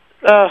happened?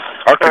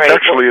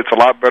 Architecturally, it's a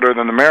lot better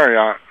than the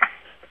Marriott.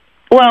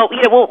 Well,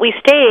 we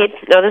stayed.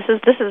 No, this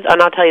is,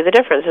 and I'll tell you the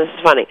difference. This is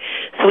funny.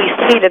 So we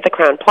stayed at the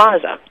Crowne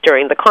Plaza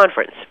during the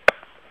conference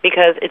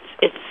because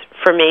it's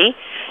for me,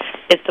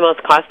 it's the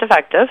most cost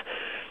effective.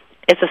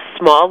 It's a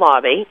small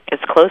lobby.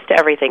 It's close to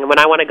everything. And when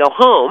I want to go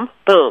home,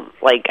 boom,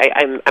 like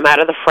I'm out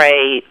of the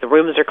fray. The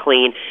rooms are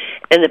clean,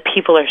 and the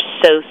people are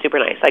so super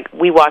nice. Like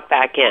we walked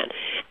back in,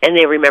 and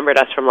they remembered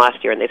us from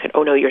last year, and they said,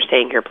 "Oh no, you're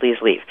staying here. Please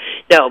leave."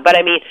 No, but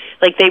I mean,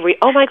 like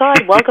oh my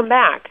God, welcome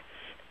back.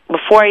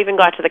 Before I even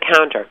got to the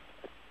counter,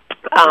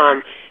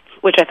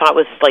 which I thought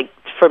was like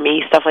for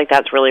me, stuff like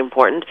that's really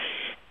important.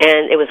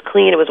 And it was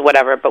clean. It was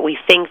whatever. But we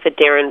think that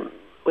Darren,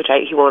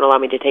 he won't allow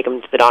me to take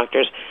him to the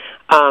doctors,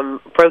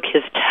 broke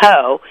his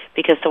toe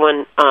because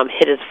someone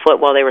hit his foot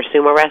while they were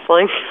sumo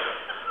wrestling.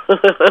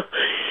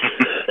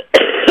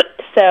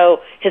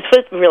 So his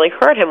foot really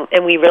hurt him,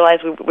 and we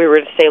realized we were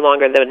to stay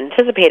longer than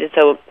anticipated.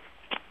 So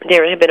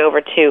Darren had been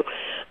over to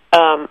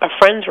a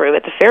friend's room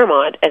at the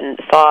Fairmont and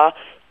saw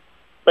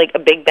like a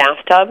big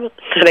bathtub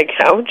and a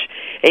couch,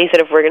 and he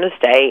said, if we're going to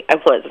stay, I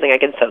want something I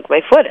can soak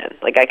my foot in,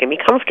 like I can be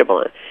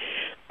comfortable in.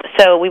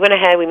 So we went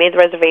ahead, we made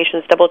the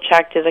reservations,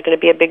 double-checked, is it going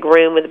to be a big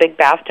room with a big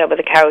bathtub with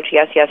a couch?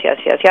 Yes.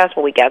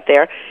 Well, we get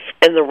there,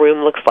 and the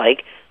room looks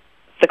like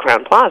the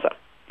Crowne Plaza,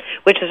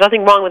 which is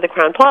nothing wrong with the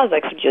Crowne Plaza,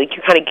 except you're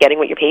kind of getting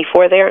what you pay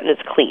for there, and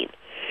it's clean.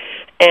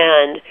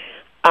 And,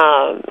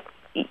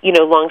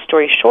 long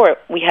story short,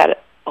 we had a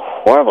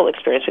horrible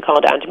experience. We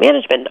called down to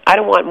management. I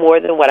don't want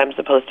more than what I'm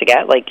supposed to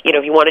get. Like,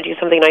 if you want to do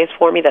something nice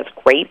for me, that's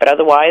great, but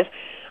otherwise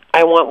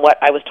I want what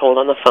I was told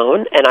on the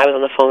phone, and I was on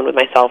the phone with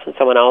myself and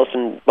someone else,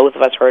 and both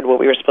of us heard what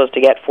we were supposed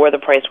to get for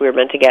the price we were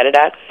meant to get it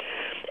at.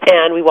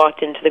 And we walked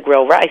into the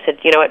grill. I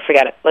said, you know what,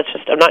 forget it.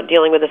 I'm not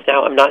dealing with this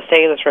now. I'm not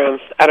staying in this room.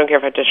 I don't care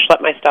if I have to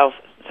schlep my stuff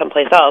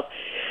someplace else.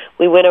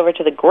 We went over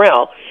to the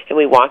grill, and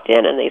we walked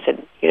in, and they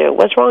said,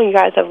 what's wrong? You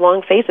guys have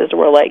long faces. And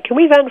we're like, can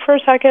we vent for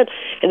a second?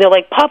 And they're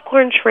like,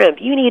 popcorn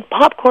shrimp. You need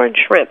popcorn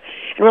shrimp.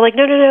 And we're like,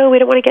 no, we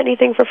don't want to get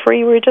anything for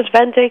free. We were just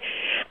venting.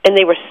 And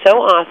they were so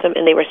awesome,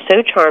 and they were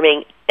so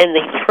charming, and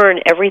they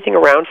turned everything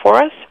around for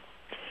us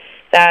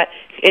that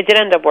it did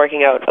end up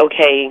working out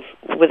okay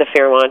with the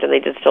Fairmont, and they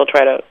did still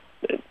try to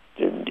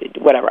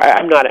whatever.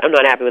 I'm not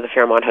happy with the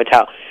Fairmont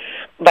Hotel.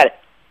 But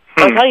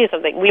I'll tell you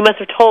something. We must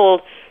have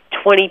told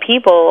 20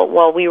 people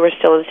while we were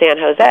still in San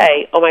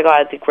Jose, oh my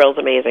God, the grill's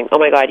amazing. Oh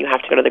my God, you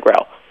have to go to the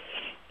grill.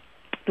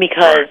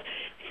 Because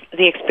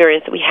the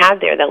experience that we had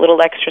there, that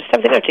little extra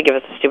stuff, they don't have to give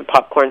us a stupid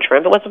popcorn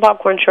shrimp. But what's a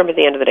popcorn shrimp at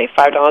the end of the day?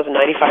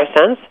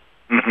 $5.95?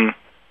 Mm-hmm.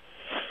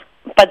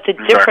 But the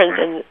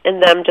difference in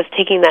them just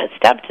taking that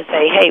step to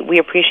say, hey, we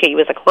appreciate you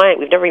as a client.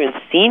 We've never even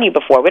seen you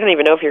before. We don't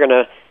even know if you're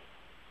going to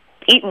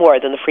eat more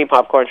than the free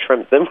popcorn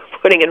shrimp that we're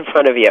putting in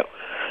front of you.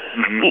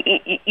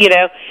 you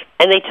know,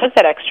 and they took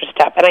that extra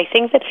step. And I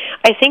think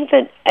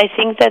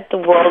that the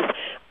world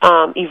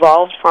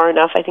evolved far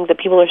enough. I think that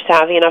people are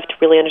savvy enough to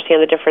really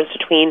understand the difference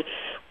between,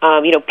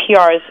 you know,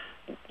 PRs.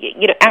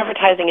 You know,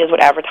 advertising is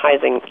what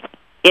advertising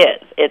is.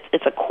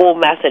 It's a cool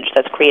message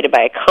that's created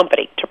by a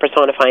company to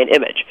personify an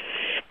image,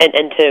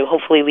 and to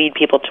hopefully lead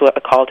people to a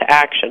call to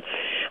action.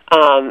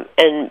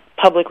 And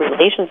public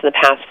relations in the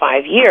past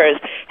 5 years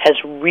has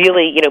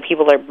really, you know,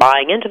 people are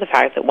buying into the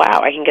fact that,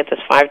 wow, I can get this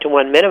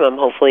 5-to-1 minimum,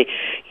 hopefully,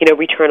 you know,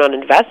 return on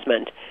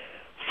investment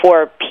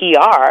for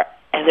PR.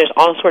 And there's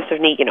all sorts of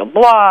neat, you know,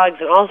 blogs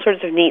and all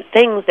sorts of neat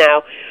things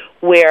now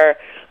where,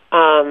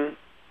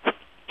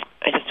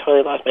 I just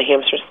totally lost my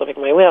hamster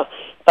slipping my wheel.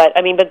 But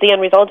the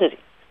end result is,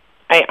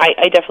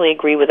 I definitely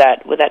agree with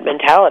that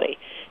mentality,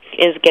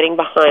 is getting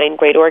behind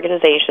great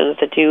organizations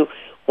that do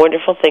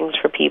wonderful things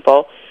for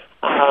people.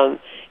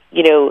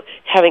 You know,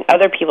 having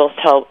other people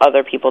tell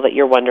other people that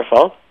you're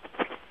wonderful.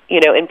 You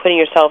know, and putting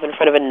yourself in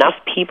front of enough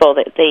people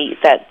that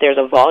there's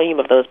a volume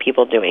of those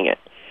people doing it,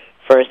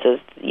 versus,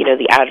 you know,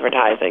 the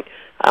advertising.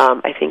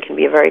 I think can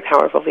be a very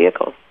powerful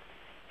vehicle.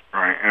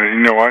 Right, and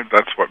you know what?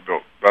 That's what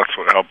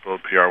helped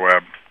build PR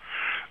Web.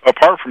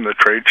 Apart from the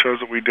trade shows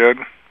that we did,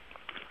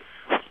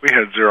 we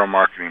had zero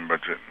marketing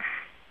budget.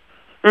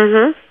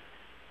 Mm-hmm.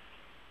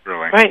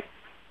 Really?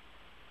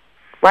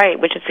 Right,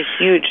 which is a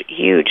huge.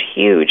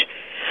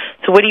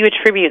 So what do you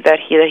attribute that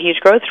huge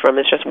growth from?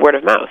 It's just word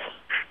of mouth.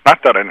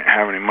 Not that I didn't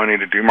have any money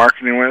to do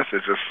marketing with.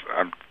 It's just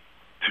I'm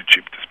too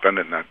cheap to spend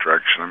it in that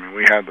direction. I mean,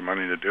 we had the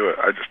money to do it.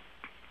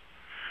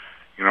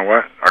 You know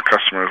what? Our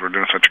customers were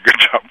doing such a good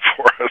job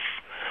for us.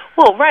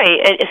 Well, right,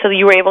 and so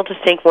you were able to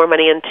sink more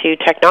money into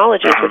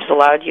technologies, which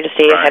allowed you to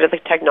stay ahead of the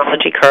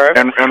technology curve.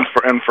 And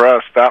for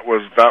us, that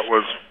was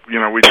you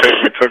know, we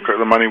took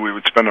the money we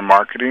would spend in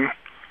marketing,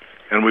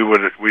 and we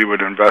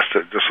would invest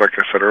it, just like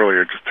I said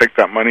earlier, just take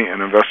that money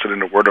and invest it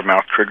into word of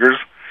mouth triggers.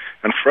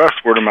 And for us,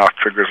 word of mouth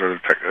triggers are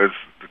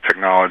the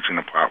technology and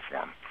the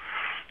platform.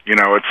 You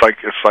know, it's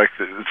like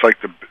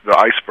the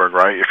iceberg,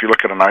 right? If you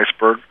look at an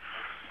iceberg,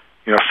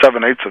 you know,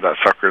 7/8 of that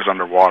sucker is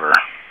underwater.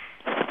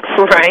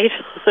 Right.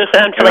 And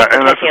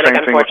that's the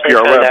same thing with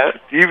PR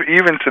Web.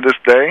 Even to this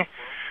day,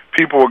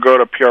 people will go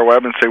to PR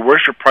Web and say,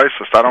 "Where's your price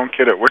list? I don't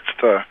get it. What's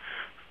the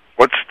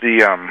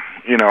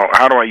you know,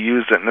 how do I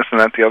use it?" And this and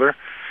that, the other.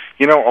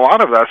 You know, a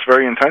lot of that's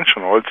very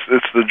intentional.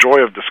 It's the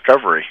joy of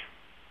discovery.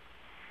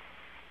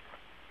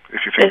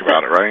 If you think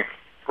about it, right?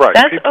 Right.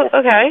 That's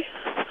okay.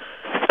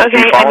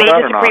 Okay, I may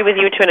disagree with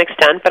you to an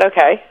extent, but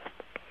okay.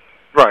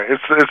 Right.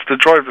 It's the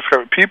joy of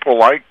discovery. People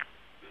like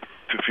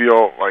to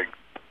feel like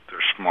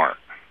they're smart.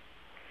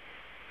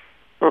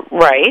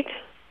 Right.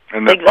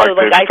 And that,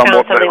 I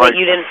found something that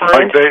you didn't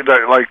find.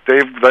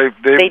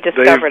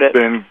 They've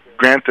been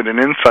granted an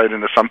insight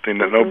into something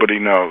that nobody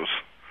knows.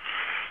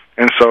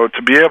 And so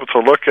to be able to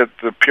look at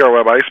the PR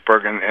Web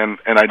iceberg and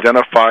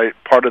identify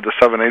part of the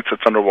 7/8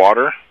 that's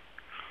underwater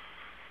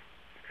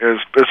is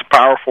a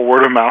powerful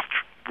word of mouth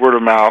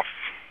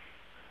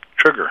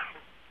trigger.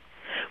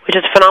 Which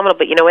is phenomenal.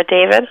 But you know what,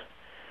 David?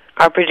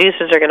 Our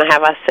producers are going to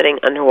have us sitting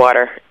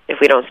underwater if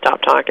we don't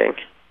stop talking.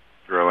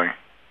 Really?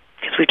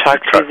 Because we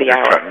talked through the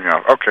hour. Cutting me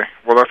off. Okay,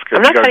 well that's good.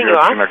 I'm not cutting you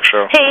off. Next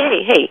show.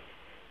 Hey!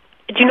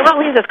 Do not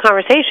leave this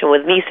conversation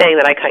with me saying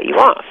that I cut you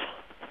off.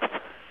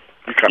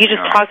 You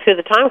just talk through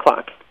the time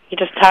clock. You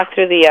just talk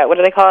through the what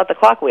do they call it? The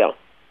clock wheel.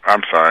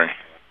 I'm sorry.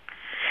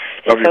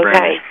 It's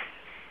okay.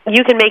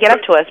 You can make it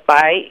up to us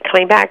by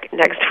coming back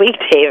next week,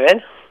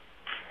 David.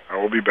 I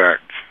will be back.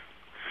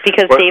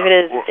 Because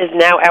David is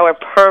now our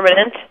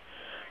permanent.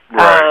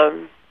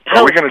 Right.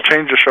 Are we going to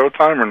change the show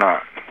time or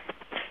not?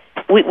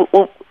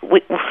 Well,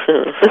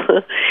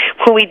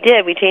 we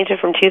did. We changed it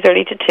from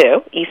 2:30 to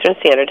 2 Eastern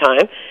Standard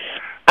Time.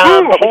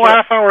 A whole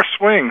half-hour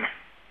swing.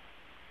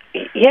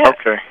 Yeah.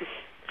 Okay.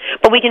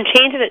 But we can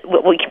change it.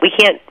 We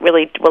can't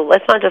really. Well,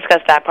 let's not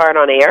discuss that part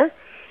on air,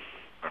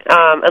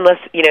 unless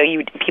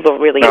people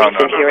really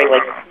interested in hearing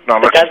let's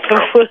just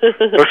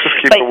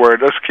keep it where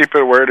let's keep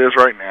it where it is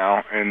right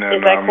now. And then,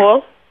 is that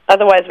cool?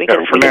 Otherwise, we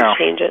can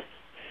change it.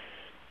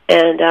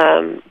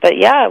 And but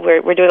yeah,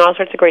 we're doing all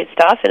sorts of great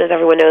stuff. And as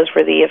everyone knows,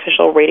 we're the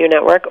official radio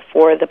network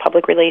for the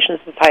Public Relations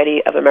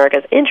Society of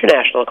America's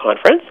International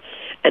Conference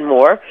and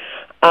more.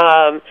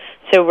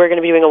 So we're going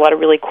to be doing a lot of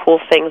really cool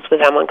things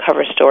with them on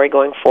Cover Story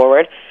going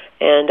forward,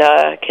 and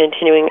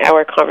continuing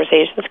our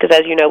conversations, because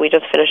as you know, we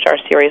just finished our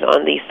series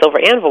on the Silver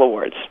Anvil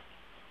Awards,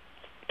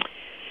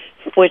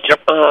 which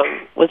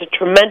was a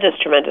tremendous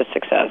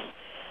success.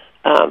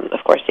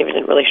 Of course, David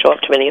didn't really show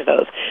up to many of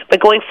those, but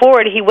going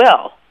forward, he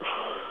will.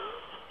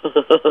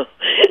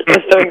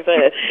 I'm so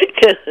excited,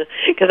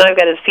 because I've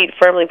got his feet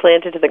firmly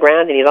planted to the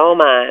ground, and he's all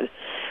mine.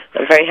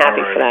 I'm very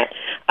happy for that.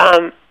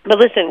 But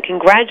listen,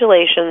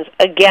 congratulations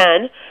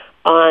again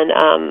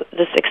on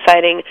this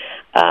exciting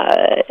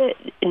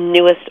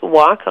newest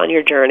walk on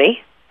your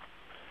journey.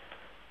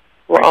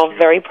 We're all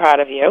very proud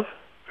of you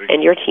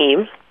and your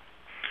team.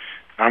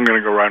 I'm going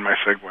to go ride my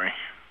Segway.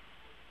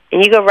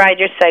 And you go ride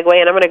your Segway,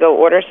 and I'm going to go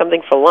order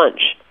something for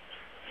lunch.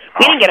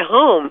 We didn't get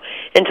home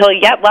until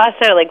yet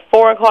last night, like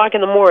 4 o'clock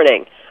in the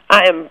morning.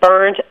 I am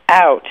burnt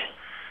out.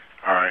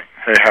 All right.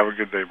 Hey, have a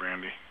good day,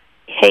 Brandy.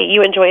 Hey,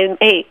 you enjoy.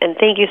 Hey, and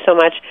thank you so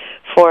much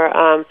for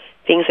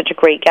being such a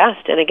great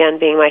guest, and again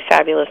being my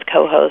fabulous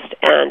co-host,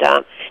 and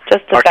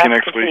just the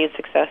best continued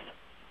success.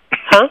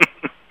 Huh?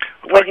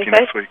 What did you say?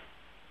 Next week.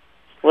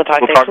 We'll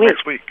talk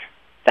next week.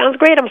 Sounds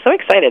great. I'm so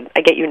excited.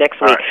 I get you next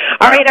week.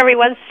 All right,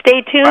 everyone,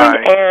 stay tuned.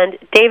 Bye. And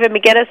David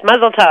McGinnis,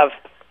 Mazel Tov.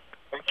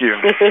 Thank you.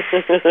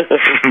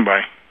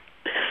 Bye.